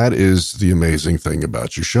 and that is the amazing thing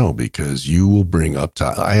about your show, because you will bring up,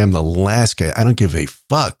 I am the last guy. I don't give a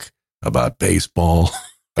fuck about baseball.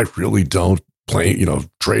 I really don't. Playing,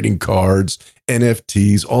 trading cards,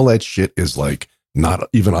 NFTs, all that shit is like not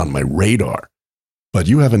even on my radar. But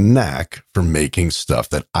you have a knack for making stuff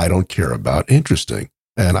that I don't care about interesting.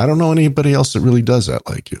 And I don't know anybody else that really does that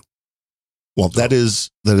like you. Well, that is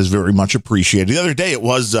very much appreciated. The other day it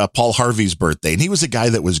was Paul Harvey's birthday, and he was a guy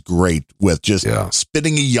that was great with just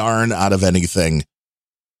spitting a yarn out of anything.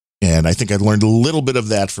 And I think I learned a little bit of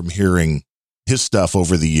that from hearing his stuff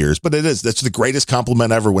over the years. But that's the greatest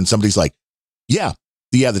compliment ever when somebody's like, yeah,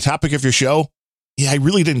 the topic of your show, I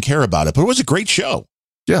really didn't care about it, but it was a great show.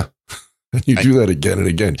 Yeah. And you do that again and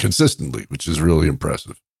again consistently, which is really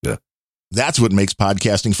impressive. Yeah. That's what makes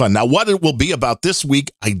podcasting fun. Now, what it will be about this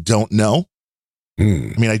week, I don't know. I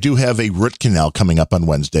mean, I do have a root canal coming up on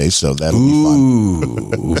Wednesday, so that'll be fun.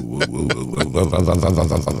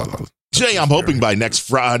 Today, I'm hoping by next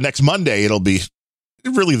Monday, it'll be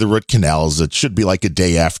really the root canals. It should be like a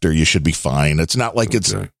day after. You should be fine. It's not like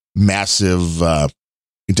it's massive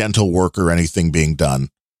dental work or anything being done.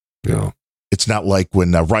 Yeah. It's not like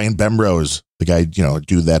when Ryan Bemrose, the guy,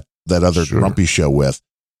 do that other Grumpy show with,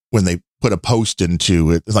 when they put a post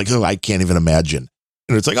into it, it's like, I can't even imagine.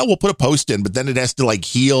 And it's like, we'll put a post in, but then it has to like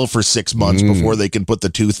heal for 6 months before they can put the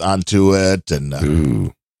tooth onto it.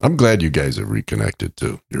 And I'm glad you guys have reconnected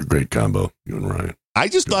too. You're a great combo, you and Ryan. I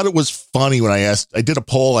just thought it was funny when I did a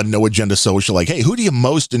poll on No Agenda Social, like, hey, who do you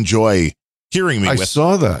most enjoy hearing me with? I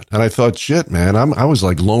saw that and I thought, shit, man, I was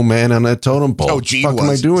like low man on that totem pole. Oh, Gene what the fuck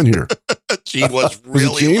am I doing here? Gene was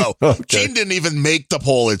really low. Okay. Gene didn't even make the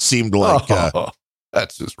poll. It seemed like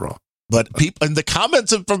that's just wrong. But people, and the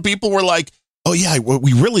comments from people were like, oh yeah,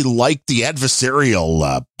 we really like the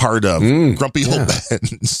adversarial part of Grumpy Old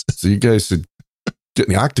Bens. So you guys should get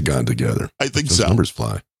in the octagon together. I think so. Numbers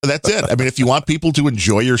fly. That's it. I mean, if you want people to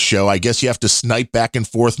enjoy your show, I guess you have to snipe back and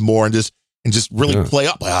forth more and just really play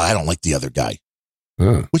up. Well, I don't like the other guy.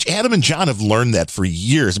 Which Adam and John have learned that for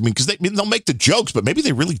years. I mean, because they'll make the jokes, but maybe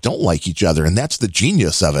they really don't like each other, and that's the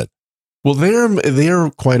genius of it. Well, they're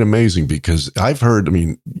quite amazing, because I've heard. I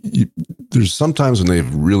mean, there's sometimes when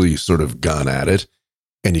they've really sort of gone at it,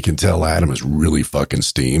 and you can tell Adam is really fucking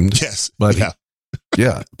steamed. Yes, but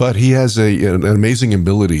but he has an amazing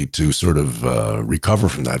ability to sort of recover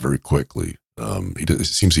from that very quickly. It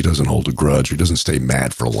seems he doesn't hold a grudge. He doesn't stay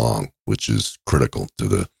mad for long, which is critical to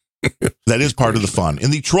the. That is part of the fun.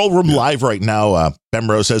 In the troll room live right now,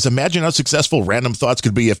 Bemrose says, imagine how successful Random Thoughts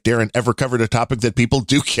could be if Darren ever covered a topic that people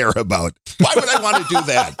do care about. Why would I want to do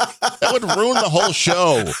that? That would ruin the whole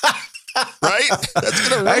show. Right? That's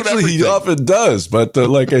going to ruin everything. He often does, but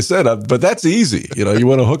like I said, but that's easy. You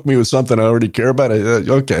want to hook me with something I already care about?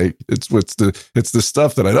 Okay, it's the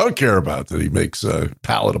stuff that I don't care about that he makes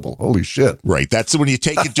palatable. Holy shit! Right. That's when you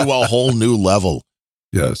take it to a whole new level.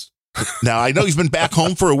 Yes. Now I know you've been back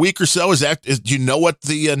home for a week or so. Do you know what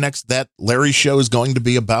the next that Larry show is going to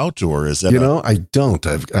be about, or is that? I don't.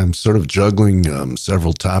 I'm sort of juggling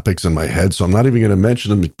several topics in my head, so I'm not even going to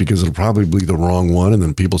mention them because it'll probably be the wrong one, and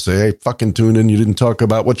then people say, "Hey, fucking tune in! You didn't talk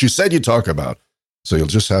about what you said you talk about." So you'll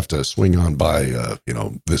just have to swing on by,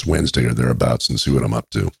 this Wednesday or thereabouts and see what I'm up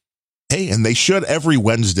to. Hey, and they should every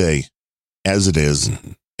Wednesday as it is.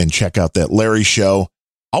 And check out that Larry show.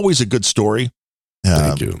 Always a good story.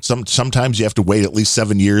 Thank you. Sometimes you have to wait at least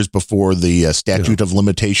 7 years before the statute of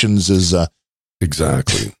limitations is.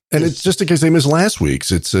 Exactly. And it's just in case they missed last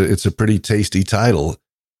week's. It's a pretty tasty title.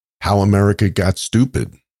 How America Got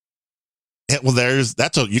Stupid. Well,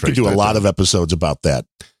 you could do a lot of episodes about that.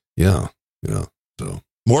 Yeah. So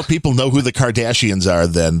more people know who the Kardashians are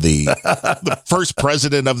than the first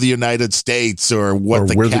president of the United States or where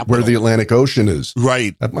the Atlantic Ocean is.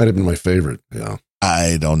 Right. That might have been my favorite. Yeah.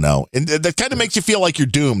 I don't know. And that kind of makes you feel like you're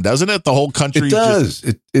doomed, doesn't it? The whole country. It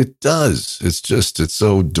does. It does. It's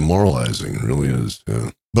so demoralizing. It really is.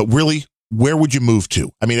 Yeah. But really, where would you move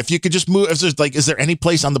to? I mean, if you could just move, is there any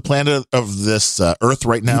place on the planet of this Earth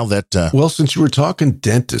right now that? Well, since you were talking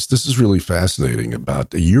dentist, this is really fascinating.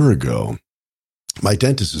 About a year ago, my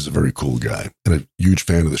dentist is a very cool guy and a huge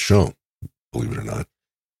fan of the show, believe it or not.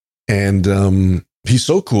 And he's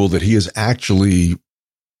so cool that he is actually,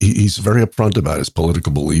 he's very upfront about his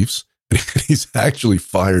political beliefs. And he's actually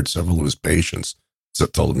fired several of his patients. So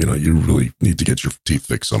told him, you really need to get your teeth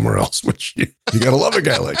fixed somewhere else, which you got to love a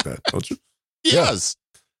guy like that, don't you? Yes.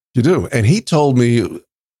 Yeah, you do. And he told me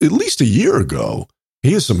at least a year ago,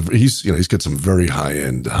 he's got some very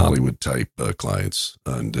high-end Hollywood type clients.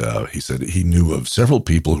 And he said he knew of several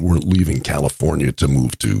people who weren't leaving California to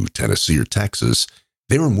move to Tennessee or Texas.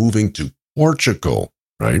 They were moving to Portugal,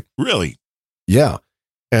 right? Really? Yeah.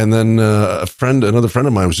 And then another friend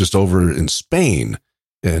of mine was just over in Spain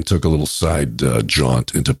and took a little side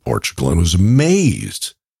jaunt into Portugal and was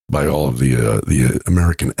amazed by all of the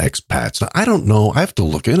American expats. Now, I don't know. I have to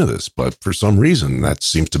look into this, but for some reason, that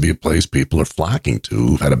seems to be a place people are flocking to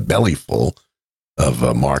who've had a belly full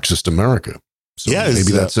of Marxist America. So yeah,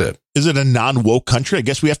 maybe that's it. Is it a non-woke country? I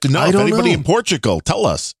guess we have to know. If anybody in Portugal, tell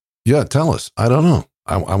us. Yeah, tell us. I don't know.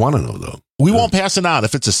 I want to know, though. We won't pass it on.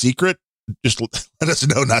 If it's a secret, just let us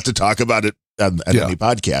know not to talk about it at any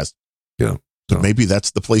podcast. Yeah. But maybe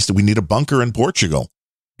that's the place that we need a bunker in Portugal.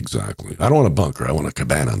 Exactly. I don't want a bunker. I want a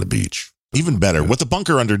cabana on the beach. Even better, with a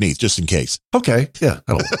bunker underneath, just in case. Okay. Yeah.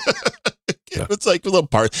 It's like a little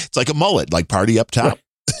part. It's like a mullet, like party up top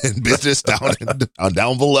and business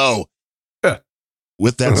down below. Yeah.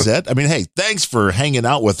 With that said, I mean, hey, thanks for hanging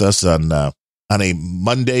out with us on a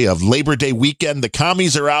Monday of Labor Day weekend. The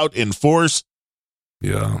commies are out in force.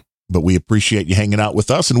 Yeah. But we appreciate you hanging out with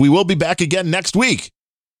us, and we will be back again next week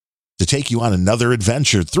to take you on another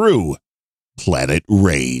adventure through Planet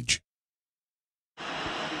Rage.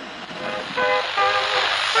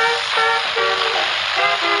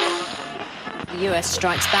 The US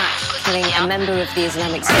strikes back, killing a member of the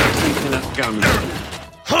Islamic State.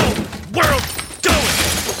 Whole world